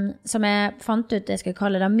 som jeg fant ut jeg skulle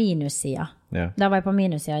kalle det minussida. Ja. Da var jeg på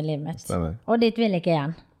minussida I livet mitt. Stemmer. Og dit vil jeg ikke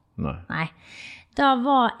igjen. Nei. Da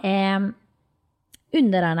var jeg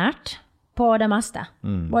underernært på det meste.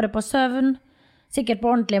 Både på søvn, sikkert på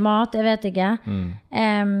ordentlig mat, jeg vet ikke.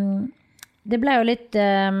 Det ble jo litt...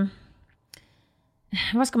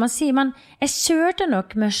 hva skal man si? Men jeg kjørte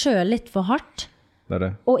nok meg selv litt for hardt.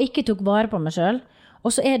 Det. Og ikke tok vare på meg selv.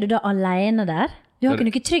 Og så du da alene der. Du har ikke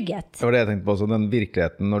noe trygghet. Det var det jeg tenkte på også, den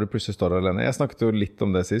virkeligheten når du plutselig står der alene. Jeg snakket jo litt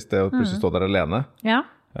om det sist, det å plutselig stå der alene. Ja.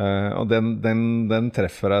 Og den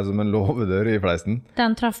treffer deg som en låvedør I fleisen.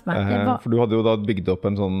 Den traff meg. For du hadde jo da bygd opp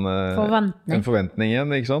en sånn... forventning. En forventning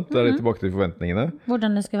igjen, ikke sant? Det litt tilbake til forventningene.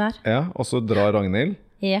 Hvordan det skulle være. Ja, og så drar Ragnhild.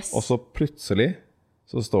 Yes. Og så plutselig...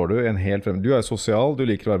 Så står du en helt frem. Du jo sosial, du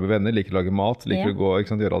liker å være med venner, liker å lage mat, liker å gå,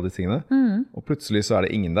 ikke sant, gjøre alle de tingene. Og plutselig så det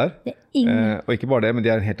ingen der. Det ingen. Og ikke bare det, men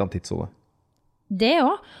de en helt annen tidszone. Det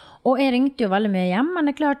også. Og jeg ringte jo veldig mye hjem,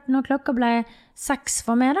 men det klart, når klokka ble 6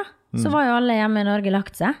 for meg da, så var jo alle hjemme I Norge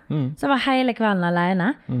lagt seg. Så jeg var hele kvelden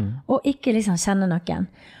alene, og ikke liksom kjenne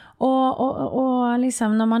noen. Og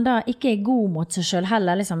liksom, når man da ikke god mot seg selv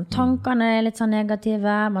heller, liksom, tankene litt sånn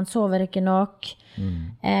negative, man sover ikke nok,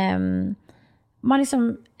 man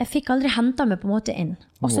liksom, jeg fikk aldri hentet meg på en måte inn.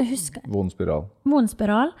 Og så husker jeg. Vond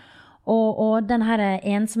spiral. Og den her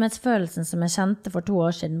ensomhetsfølelsen som jeg kjente for 2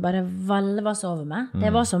 år siden, bare valvas over meg. Det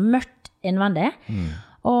var så mørkt innvendig.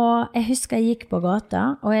 Og jeg husker jeg gikk på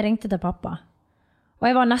gata, og jeg ringte til pappa. Og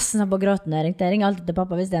jeg var nesten sånn på gråten når jeg ringte. Jeg ringer alltid til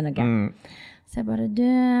pappa hvis det noe. Så jeg bare,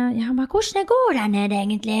 hvordan går det nede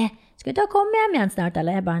egentlig? Skal du da komme hjem igjen snart?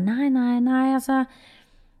 Eller jeg bare, nei, altså...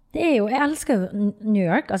 Det jo, jeg elsker jo New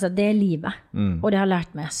York, altså det livet. Og det har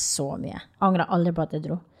lært meg så mye. Angrer aldri på at jeg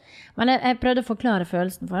dro. Men jeg prøvde å forklare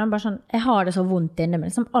følelsen for den. Bare sånn, jeg har det så vondt inne, men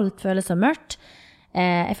liksom alt føles så mørkt.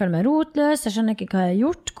 Jeg føler meg rotløs, jeg skjønner ikke hva jeg har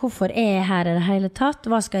gjort. Hvorfor jeg her I det hele tatt?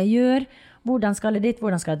 Hva skal jeg gjøre? Hvordan skal jeg dit?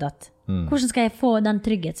 Hvordan skal jeg datt? Hvordan skal jeg få den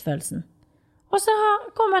trygghetsfølelsen? Og så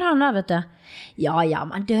kommer han da, vet du. Ja,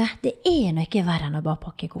 men du, det noe ikke verre enn å bare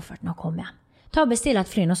pakke kofferten og komme hjem. Ta og bestille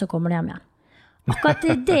et fly, og så kommer du hjem igjen. Akkurat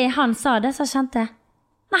det han sa det, så kjente jeg,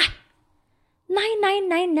 nei.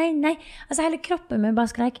 Altså hele kroppen min bare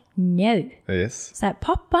skrek, no. Yes. Så jeg,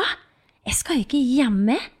 pappa, jeg skal ikke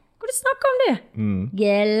hjemme. Hva du snakker om du?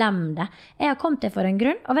 Glem det. Jeg har kommet til for en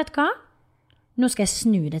grunn, og vet du hva? Nå skal jeg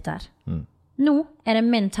snu dette her. Nå det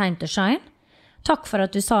min time to shine. Takk for at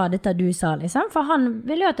du sa dette du sa, liksom. For han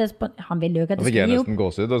ville jo at han ville jo ikke at det skulle gi opp. Nesten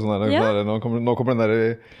gåsehud, og sånn der. Nå kommer den der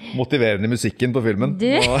motiverende musikken på filmen. Du.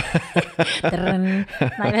 Nei,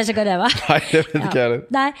 jeg vet ikke hva det var. Nei, det vet ikke jeg heller.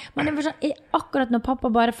 Nei, men det var sånn, akkurat når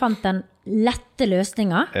pappa bare fant den lette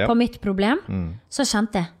løsningen på mitt problem, så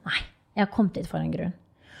kjente jeg, nei, jeg har kommet dit for en grunn.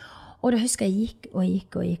 Og da husker jeg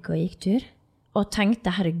gikk tur, og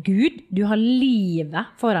tenkte, herregud, du har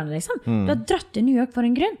livet foran deg, liksom. Du har dratt til New York for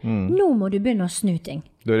en grunn. Nå må du begynne å snu ting.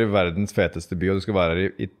 Du I verdens feteste by, og du skal være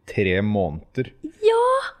her I 3 måneder. Ja!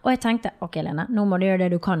 Og jeg tenkte, ok, Lene, nå må du gjøre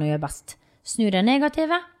det du kan og gjøre best. Snu det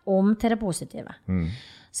negative om til det positive.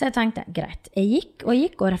 Så jeg tenkte, greit. Jeg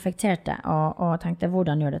gikk og reflekterte, og tenkte,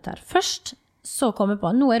 hvordan gjør dette her? Først så kom jeg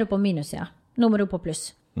på, nå du på minussida. Nå må du på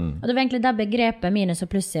pluss. Og det var egentlig det begrepet minus og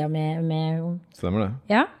plussida med Stemmer det.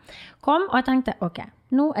 Ja, kom, og jeg tenkte, ok,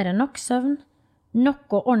 nå det nok søvn,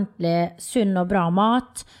 nok og ordentlig sunn og bra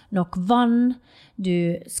mat, nok vann,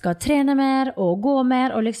 du skal trene mer og gå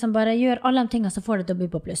mer, og liksom bare gjøre alle de tingene som får det til å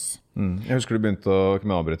by på pluss. Jeg husker du begynte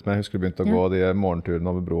å gå de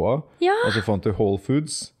morgenturene over broa, og så fant du Whole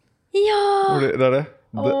Foods. Ja! Det det.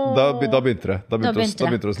 Da begynte det. Da begynte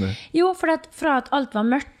det å snu. Jo, for fra at alt var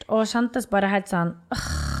mørkt, og kjentes bare helt sånn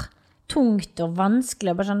tungt og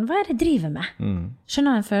vanskelig, og bare sånn, hva det jeg driver med?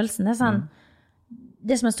 Skjønner den følelsen? Det sånn,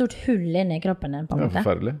 det som et stort hull inne I kroppen din, på en måte.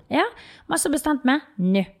 Forferdelig. Ja, men så bestemt meg,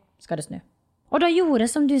 nå skal det snu. Og da gjorde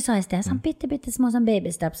jeg som du sa I sted, sånn bitte små sånn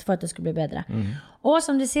baby steps for at det skulle bli bedre. Og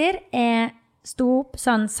som du sier, jeg sto opp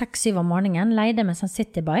sånn 6-7 om morgenen, leide med sånn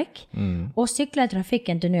citybike, og syklet I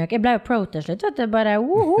trafikken til New York. Jeg ble jo pro til slutt, vet du, bare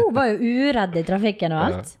var jo uredd I trafikken og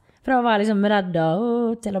alt. Fra å være liksom redd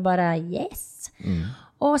og til å bare, yes!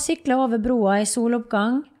 Og syklet over broa I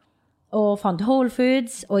soloppgang, og fant Whole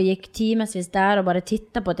Foods, og gikk timesvis der og bare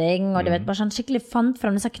tittet på ting, og du vet, bare sånn skikkelig fant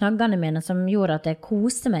frem disse knaggene mine som gjorde at jeg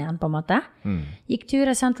koste meg igjen på en måte. Gikk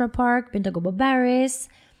tur I Central Park, begynte å gå på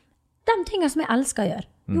Barry's. De tingene som jeg elsker å gjøre,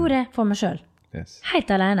 gjorde jeg for meg selv. Yes.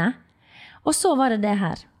 Helt alene. Og så var det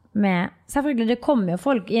her med, selvfølgelig det kom jo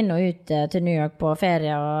folk inn og ut til New York på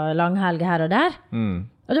ferie og langhelg her og der.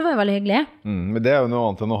 Og det var jo veldig hyggelig. Men det jo noe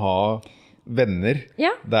annet enn å ha venner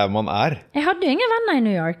der man Jeg hadde jo ingen venner I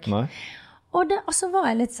New York. Nei. Og så var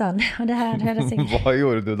jeg litt sånn, og det her høres ikke... Hva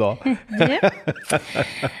gjorde du da? Det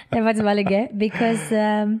var faktisk veldig gøy, because...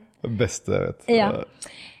 Det beste jeg vet. Ja.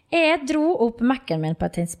 Jeg dro opp Mac-en min på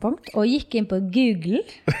et tidspunkt og gikk inn på Google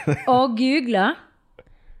og googlet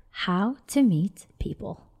How to meet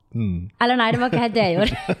people. Eller nei, det var ikke helt det jeg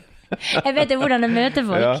gjorde. Jeg vet jo hvordan jeg møter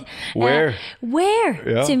folk.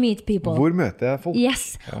 Where to meet people. Hvor møter jeg folk?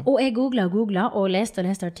 Yes. Og jeg googlet og leste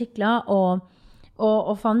artikler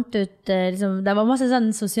og fant ut liksom, det var masse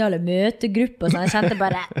sånne sosiale møtegrupper og sånn. Jeg kjente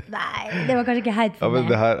bare, nei, det var kanskje ikke helt for meg.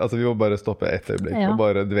 Men det her, altså vi må bare stoppe et øyeblikk og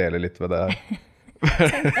bare dvele litt ved det her.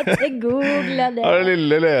 Jeg googlet det. Her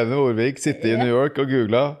lille Lene Orvik sitter I New York og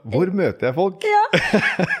googlet, hvor møter jeg folk?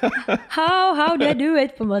 How do I do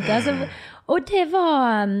it, på en måte. Altså, og det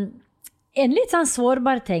var en litt sånn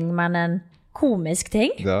sårbar ting, men en komisk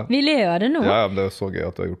ting. Vi ler av det nå. Ja, men det så gøy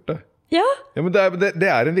at du har gjort det. Ja, men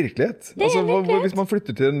det en virkelighet. Altså, hvis man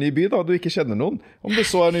flytter til en ny by da, du ikke kjenner noen, om det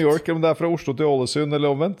så New York, eller om det fra Oslo til Ålesund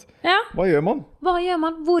eller omvendt, hva gjør man?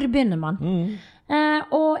 Hvor begynner man?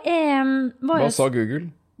 Og hva sa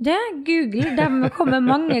Google? Google, de kom med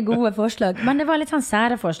mange gode forslag, men det var litt sånn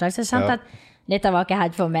sære forslag, så jeg kjente at dette var ikke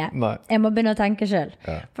helt for meg. Nei. Jeg må begynne å tenke selv.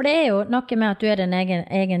 For det jo noe med at du din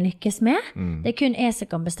egen lykkes med. Det kun jeg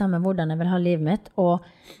som kan bestemme hvordan jeg vil ha livet mitt, og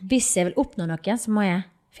hvis jeg vil oppnå noe, så må jeg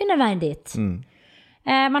finne veien dit.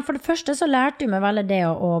 Men for det første så lærte jeg meg veldig det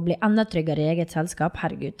å bli enda tryggere I eget selskap.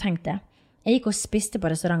 Herregud, tenk det. Jeg gikk og spiste på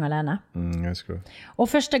restaurant alene. Jeg husker det. Og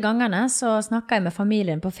første gangene så snakket jeg med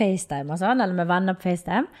familien på FaceTime og sånn, eller med venner på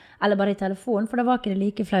FaceTime, eller bare I telefon, for det var ikke det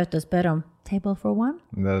like flaut å spørre om table for one.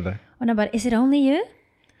 Det det. Og da bare, is it only you?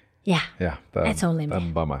 Yeah, it's only me. Det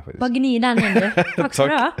bare meg, faktisk. Bare gni den inn, du. Takk skal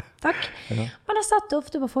du ha. Takk. Men jeg satt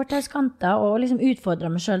ofte på fortauskanter og liksom utfordret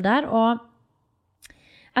meg selv der, og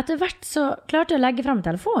etter hvert så klarte jeg å legge frem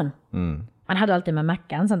telefonen. Man hadde alltid med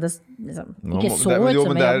Mac-en, sånn det liksom, ikke så ut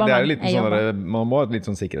som jeg jobber. Man må ha et litt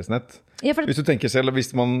sånn sikkerhetsnett. Hvis du tenker selv, hvis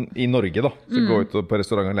man I Norge da, så går ut på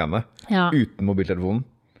restaurant alene, uten mobiltelefonen,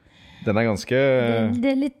 den ganske...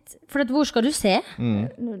 Det litt, for hvor skal du se?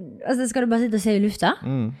 Altså, skal du bare sitte og se I lufta?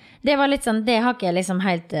 Det var litt sånn, det har ikke jeg liksom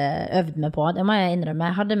helt øvd meg på, det må jeg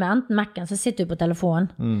innrømme. Jeg hadde med enten Mac-en, så sitter du på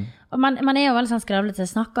telefonen. Og man jo veldig sånn skrevlet,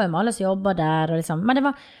 jeg snakket jo med alle som jobber der, og liksom, men det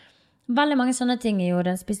var... Veldig mange sånne ting jeg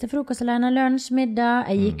gjorde. Jeg spiste frokost alene, lunsj, middag.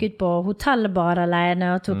 Jeg gikk ut på hotellbar alene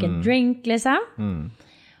og tok en drink, liksom.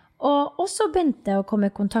 Og så begynte jeg å komme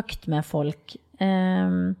I kontakt med folk.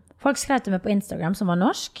 Folk skrev til meg på Instagram som var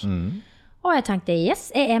norsk. Og jeg tenkte, yes,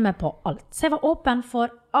 jeg med på alt. Så jeg var åpen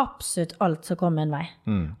for absolutt alt som kom min vei.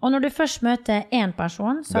 Og når du først møter en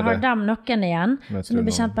person, så har de noen igjen som du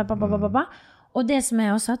blir kjent med. Og det som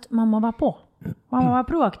også at man må være på. Man må være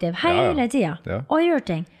proaktiv hele tiden og gjøre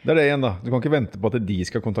ting. Det det igjen da. Du kan ikke vente på at de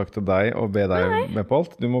skal kontakte deg og be deg med på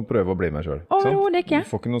alt. Du må prøve å bli med selv. Overhodet ikke. Du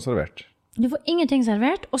får ikke noe servert. Du får ingenting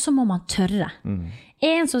servert, og så må man tørre.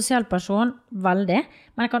 Jeg en sosial person, veldig,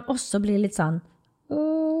 men jeg kan også bli litt sånn,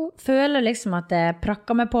 føler liksom at jeg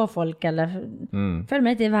prakker meg på folk, eller føler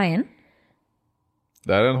meg litt I veien.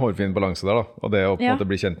 Det en hårfin balanse der da, og det å på en måte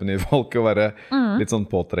bli kjent med nye folk, og være litt sånn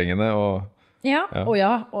påtrengende, og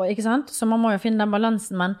og ikke sant? Så man må jo finne den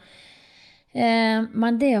balansen,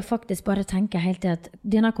 men det å faktisk bare tenke helt til at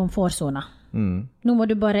denne komfortzona, nå må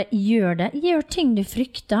du bare gjøre det, gjør ting du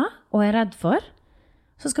frykter og redd for,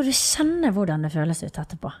 så skal du kjenne hvordan det føles ut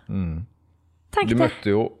etterpå. Tenk du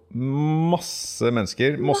møtte jo masse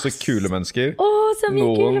mennesker, masse kule mennesker, så mye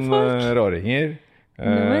kule folk.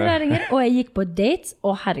 Noen raringer, og jeg gikk på dates,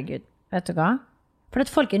 og herregud, vet du hva? For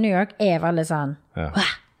at folk I New York veldig sånn,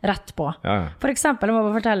 rett på. For eksempel, jeg må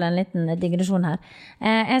bare fortelle en liten digresjon her.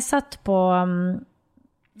 Jeg satt på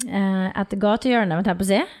et gatehjørne, vet jeg på å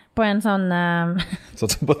si, på en sånn...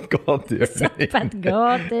 Satt på et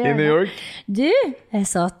gatehjørne I New York? Du, jeg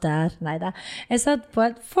satt der, neida. Jeg satt på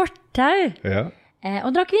et fortau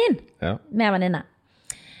og drakk vin med venninne.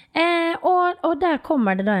 Og der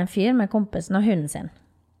kommer det da en fyr med kompisen og hunden sin.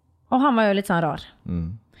 Og han var jo litt sånn rar.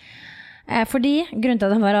 Fordi, grunnen til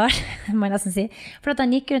at han var rar, må jeg nesten si, for at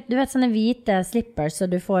han gikk rundt, du vet sånne hvite slippers som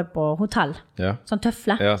du får på hotell, sånn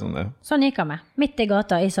tøfle. Sånn gikk han med, midt i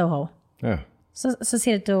gata i Soho. Så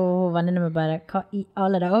sier det til venninne med bare, hva i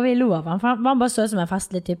alle der? Og vi lo av han, for han bare så ut som en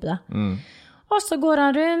festlig type da. Og så går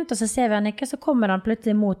han rundt, og så ser vi han ikke, så kommer han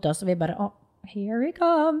plutselig mot oss, og vi bare, here he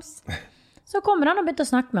comes. Så kommer han og begynner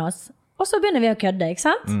å snakke med oss, og så begynner vi å kødde, ikke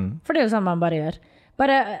sant? For det er jo sånn man bare gjør.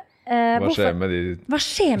 Hva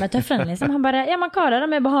skjer med tøflene, liksom? Han bare, men hva det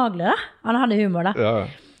med behagelig da? Han hadde humor da.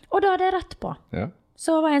 Og da er det rett på.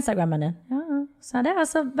 Så var Instagrammen din. Så det,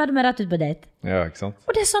 altså, var det med rett ut på date. Ikke sant?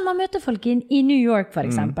 Og det er sånn man møter folk i New York, for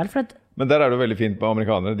eksempel. For at, men der er det jo veldig fint på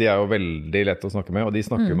amerikanere. De er jo veldig lett å snakke med, og de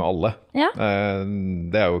snakker med alle.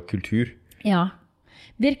 Det er jo kultur. Ja,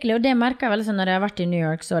 virkelig. Og det merker jeg veldig sånn når jeg har vært i New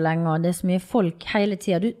York så lenge, og det er så mye folk hele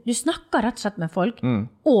tiden. Du snakker rett og slett med folk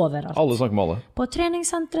overalt. Alle snakker med alle. På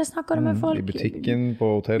treningssenteret snakker du med folk. I butikken, på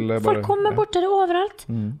hotellet. Folk kommer bort til det overalt.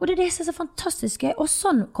 Og det er det som er så fantastisk. Og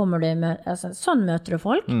sånn sånn møter du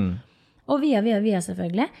folk. Og via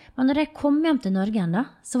selvfølgelig. Men når jeg kom hjem til Norge igjen da,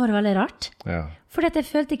 så var det veldig rart. Fordi at jeg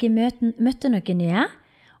følte ikke møtte noen nye.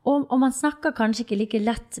 Og man snakker kanskje ikke like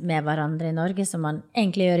lett med hverandre i Norge som man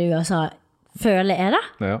egentlig gjør i USA, føler jeg da.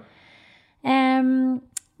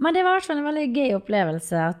 Men det var i hvert fall en veldig gøy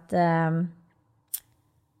opplevelse at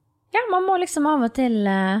man må liksom av og til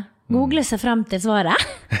google seg frem til svaret.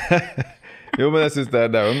 Jo, men jeg synes det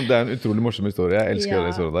er en utrolig morsom historie. Jeg elsker den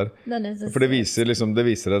historien der. For det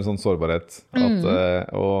viser en sånn sårbarhet.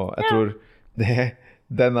 Og jeg tror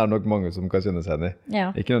den er nok mange som kan kjenne seg igjen i.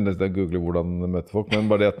 Ikke nødvendigvis å google hvordan møter folk,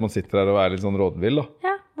 men bare det at man sitter der og er litt sånn rådvill da.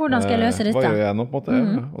 Hvordan skal jeg løse dette? Hva gjør jeg nå på en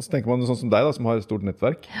måte? Og så tenker man sånn som deg da, som har et stort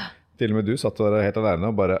nettverk. Til og med du satt der helt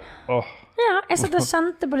alene og bare, jeg satt og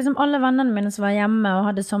kjente på liksom alle vennene mine som var hjemme og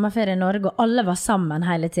hadde sommerferie i Norge, og alle var sammen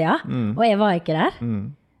hele tiden, og jeg var ikke der.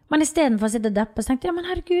 Men i stedet for å sitte og deppe, så tenkte jeg, men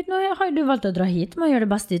herregud, nå har jo du valgt å dra hit, må gjøre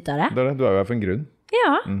det beste ut av det. Det er det, du er jo her for en grunn.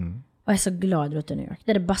 Og jeg er så glad du dro til New York.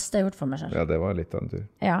 Det er det beste jeg har gjort for meg selv. Ja, det var litt av en tur.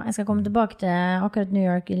 Ja, jeg skal komme tilbake til akkurat New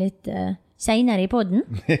York litt senere i podden.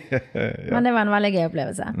 Men det var en veldig gøy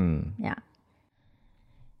opplevelse. Ja.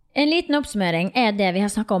 En liten oppsummering er det vi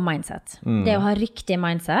har snakket om mindset. Det å ha riktig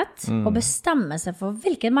mindset, og bestemme seg for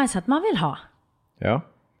hvilket mindset man vil ha. Ja.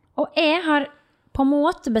 Og jeg har på en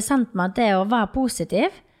måte bestemt meg at det å være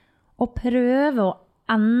positiv, og prøve å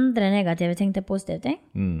endre negative ting til positive ting,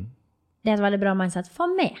 det er et veldig bra mindset for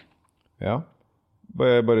meg. Ja.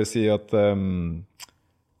 Bare si at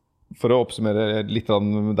for å oppsummere litt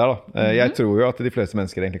der da, jeg tror jo at de fleste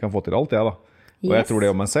mennesker egentlig kan få til alt, da. Og jeg tror det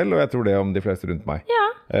om meg selv, og jeg tror det om de fleste rundt meg.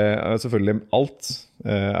 Selvfølgelig, alt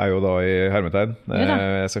er jo da i hermetegn.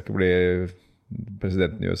 Jeg skal ikke bli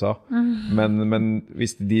presidenten i USA. Men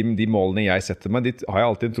hvis de målene jeg setter meg, de har jeg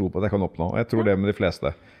alltid en tro på at jeg kan oppnå. Og jeg tror det med de fleste.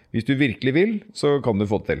 Hvis du virkelig vil, så kan du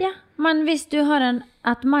få det til. Ja, men hvis du har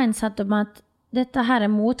et mindset om at dette her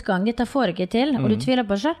er motgang, dette får ikke til, og du tviler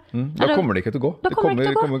på selv, da kommer det ikke til å gå. Det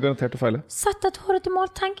kommer garantert til å feile. Sett et hårete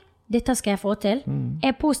mål, tenk. Dette skal jeg få til.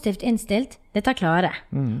 Er positivt innstilt. Dette klarer jeg.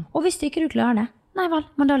 Og hvis ikke du klarer det, nei vel,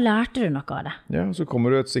 men da lærte du noe av det. Ja, så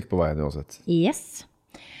kommer du et stykke på veien uansett. Yes.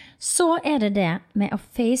 Så er det med å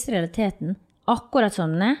face realiteten akkurat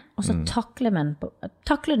sånn den er, og så takle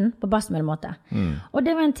den på best mulig måte. Og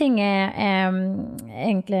det var en ting jeg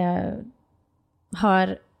egentlig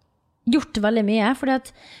har gjort veldig mye, fordi at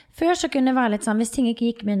før så kunne det være litt sånn, hvis ting ikke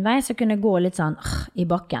gikk min vei, så kunne det gå litt sånn i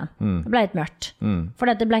bakken. Det ble litt mørkt. For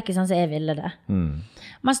det ble ikke sånn som jeg ville det.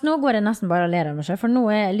 Mens nå går det nesten bare å lære av meg selv, for nå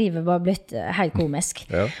er livet bare blitt helt komisk.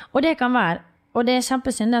 Og det kan være, og det er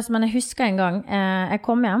kjempesynd, men jeg husker en gang jeg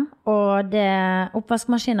kom hjem, og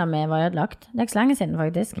oppvaskmaskinen min var ødelagt. Det er ikke så lenge siden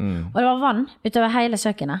faktisk. Og det var vann utover hele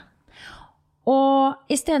kjøkkenet.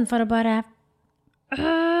 Og i stedet for å bare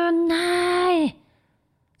nei,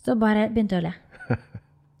 så bare begynte jeg å le.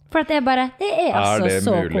 For at det er altså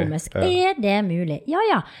så komisk. Er det mulig?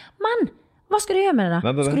 Ja, men hva skal du gjøre med det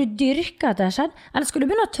da? Nei, skal du dyrke at det har skjedd? Eller skal du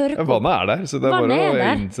begynne å tørke opp? Vannet er der, så det er bare å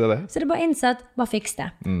innse det. Så det er bare å innse at, bare fiks det.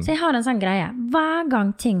 Så jeg har en sånn greie. Hver gang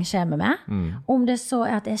ting skjer med meg, om det så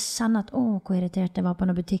er at jeg kjenner at, hvor irritert jeg var på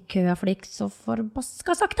noen butikkøer, for det gikk så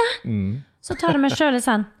forbaska sakte, så tar jeg meg selv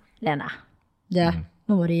sånn, Lene,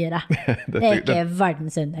 nå må du gi det. Det er ikke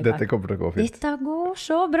verdens undergang. Dette kommer til å gå fint. Dette går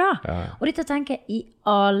så bra. Og dette tenker jeg i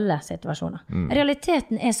alle situasjoner.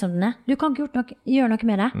 Realiteten er som den er. Du kan ikke gjøre noe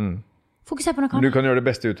med det. Fokuser på noe annet. Du kan gjøre det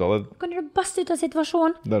beste ut av det. Du kan gjøre det beste ut av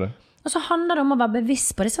situasjonen. Det er det. Og så handler det om å være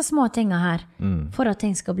bevisst på disse små tingene her, for at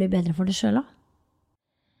ting skal bli bedre for deg selv.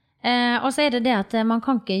 Og så det at man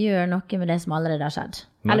kan ikke gjøre noe med det som allerede har skjedd.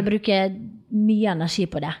 Nei. Eller bruke mye energi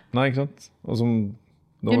på det. Nei, ikke sant? Og som,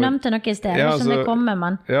 du nevnte noe I sted, som det kommer,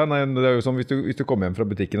 men... Ja, nei, det jo som hvis du kommer hjem fra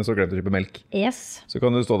butikken og så glemte å kjøpe melk. Yes. Så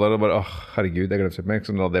kan du stå der og bare, herregud, jeg glemte å kjøpe melk,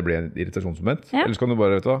 så det blir en irritasjonsmoment. Ja. Eller så kan du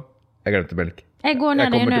bare, vet du hva, jeg glemte melk. Jeg går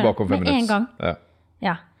ned kommer tilbake om 5 minutter. Med en gang. Ja.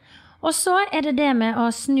 Ja. Og så det med å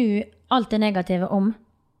snu alt det negative om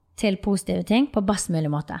til positive ting på best mulig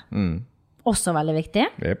måte. Også veldig viktig.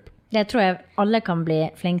 Yep. Det tror jeg alle kan bli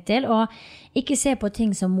flink til, og ikke se på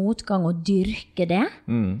ting som motgang og dyrke det.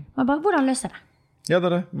 Men bare, hvordan løser det? Ja,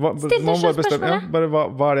 det det. Still deg selv spørsmålet. Ja, bare,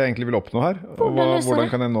 hva det jeg egentlig vil oppnå her? Og hvordan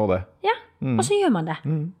kan jeg nå det? Ja, og så gjør man det.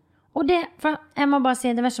 Og det, for jeg må bare si,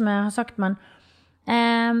 det vet ikke om jeg har sagt, men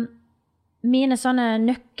mine sånne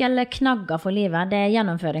nøkkelknagger for livet, det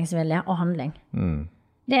gjennomføringsvilje og handling.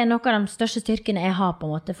 Det noe av de største styrkene jeg har på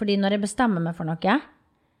en måte, fordi når jeg bestemmer meg for noe,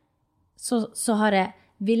 så har jeg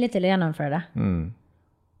villig til å gjennomføre det.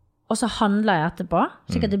 Og så handler jeg etterpå,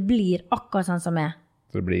 slik at det blir akkurat sånn som jeg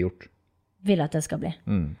så det blir gjort. Vil at det skal bli.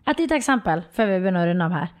 Et lite eksempel, før vi begynner å runde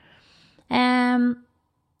av her.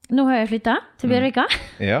 Nå har jeg flyttet til Bjørvika.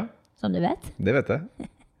 Ja. Som du vet. Det vet jeg.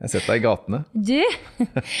 Jeg setter deg I gatene. Du.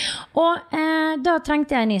 Og da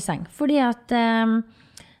trengte jeg en ny seng, fordi at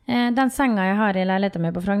den senga jeg har I leiligheten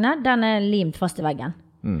min på Frogner, den limt fast I veggen.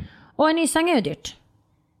 Og en ny seng jo dyrt.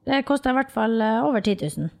 Det koster I hvert fall over 10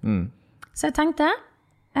 000. Så jeg tenkte,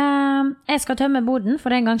 jeg skal tømme boden for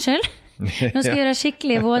en gangs skyld. Nå skal jeg gjøre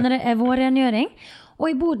skikkelig vårrengjøring. Og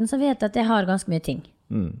I boden så vet jeg at jeg har ganske mye ting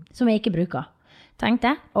som jeg ikke bruker.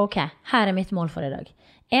 Tenkte, ok, her mitt mål for I dag.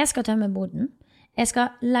 Jeg skal tømme boden. Jeg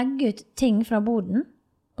skal legge ut ting fra boden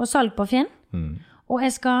på salg på Finn. Og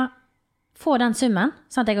jeg skal få den summen,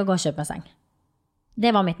 sånn at jeg kan gå og kjøpe en seng.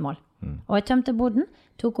 Det var mitt mål. Og jeg tømte boden,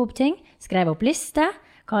 tok opp ting, skrev opp liste,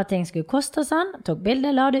 hva ting skulle koste og sånn, tok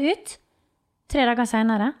bilder, la det ut. 3 dager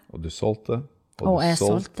senere. Og du solgte. Og jeg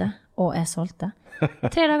solgte.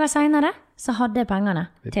 3 dager senere, så hadde jeg pengene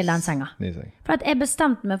til den senga. For at jeg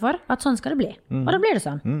bestemte meg for at sånn skal det bli. Og da blir det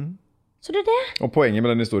sånn. Så det det. Og poenget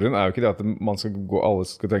med den historien jo ikke det at man skal gå, alle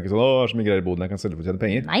skal tenke sånn, det så mye greier I boden, jeg kan selge for å tjene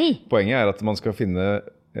penger. Nei. Poenget at man skal finne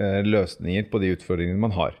løsninger på de utfordringene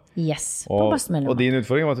man har. Yes, og din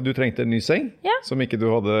utfordring var at du trengte en ny seng, som ikke du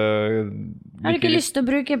hadde... Jeg hadde ikke lyst til å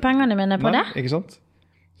bruke pengene mine på det. Ikke sant?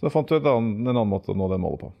 Så da fant du en annen måte å nå det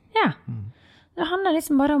målet på. Ja. Det handler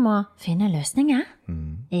liksom bare om å finne løsninger.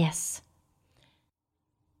 Yes.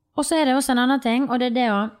 Og så det også en annen ting, og det det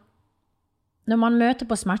å, når man møter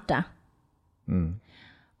på smerte,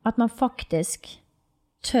 at man faktisk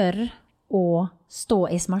tør å stå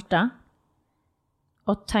I smerte,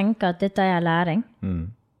 og tenke at dette læring,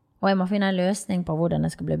 og jeg må finne en løsning på hvordan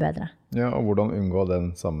det skal bli bedre. Ja, og hvordan unngå den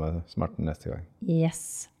samme smerten neste gang.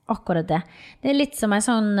 Yes, akkurat det. Det litt som en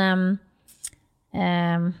sånn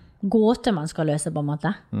gåte man skal løse på en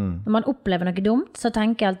måte. Når man opplever noe dumt, så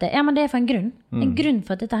tenker jeg alltid, ja, men det for en grunn. En grunn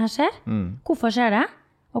for at dette her skjer. Hvorfor skjer det?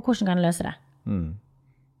 Og hvordan kan jeg løse det?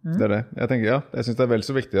 Det det. Jeg tenker, jeg synes det vel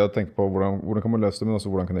så viktig å tenke på hvordan kan man løse det, men også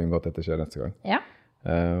hvordan kan jeg unngå at dette skjer neste gang. Ja.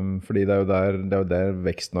 Fordi det jo der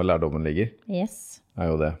veksten og lærdommen ligger. Yes.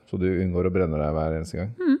 Jo det. Så du unngår å brenne deg hver eneste gang.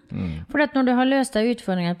 For at når du har løst deg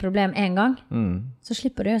utfordringen et problem en gang, så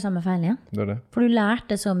slipper du å gjøre samme feil igjen. Det det. For du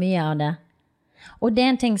lærte så mye av det. Og det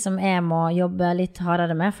en ting som jeg må jobbe litt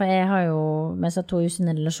hardere med, for jeg har jo, med så 2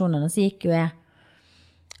 usunne relasjonene, så gikk jo jeg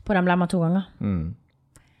på den blemma 2 ganger.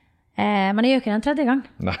 Men jeg gjør ikke den 3. gang.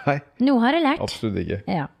 Nei. Nå har jeg lært. Absolutt ikke.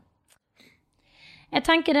 Ja. Jeg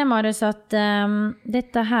tenker det, Marius, at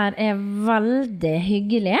dette her veldig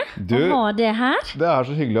hyggelig å ha det her. Det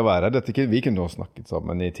så hyggelig å være her. Vi kunne jo snakket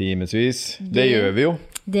sammen I timesvis. Det gjør vi jo.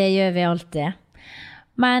 Det gjør vi alltid.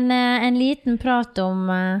 Men en liten prat om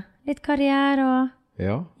litt karriere og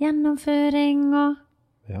gjennomføring og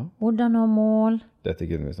hvordan nå mål. Dette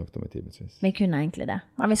kunne vi snakket om I timesvis. Vi kunne egentlig det.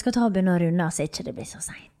 Men vi skal ta og begynne å runde, så ikke det blir så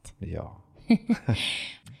sent. Ja.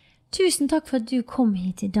 Tusen takk for at du kom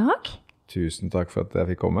hit I dag. Tusen takk for at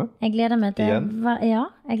jeg fikk komme. Jeg gleder meg til,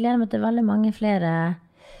 jeg gleder meg til veldig mange flere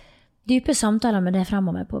dype samtaler med det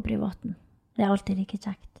fremover på privaten. Det alltid like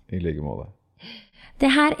kjekt. I like måte.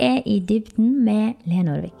 Det her I dybden med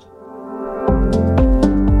Lene Orvik.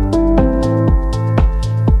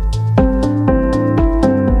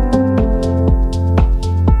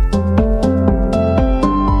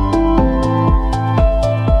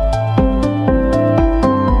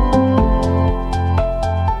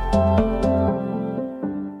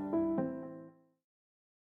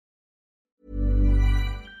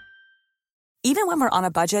 Even when we're on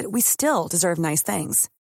a budget, we still deserve nice things.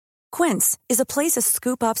 Quince is a place to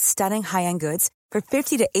scoop up stunning high-end goods for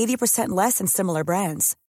 50 to 80% less than similar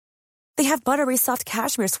brands. They have buttery soft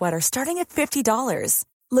cashmere sweaters starting at $50,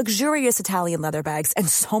 luxurious Italian leather bags, and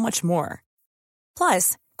so much more.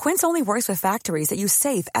 Plus, Quince only works with factories that use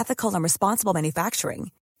safe, ethical, and responsible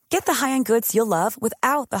manufacturing. Get the high-end goods you'll love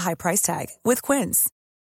without the high price tag with Quince.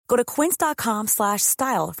 Go to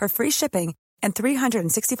quince.com/style for free shipping and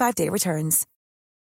 365-day returns.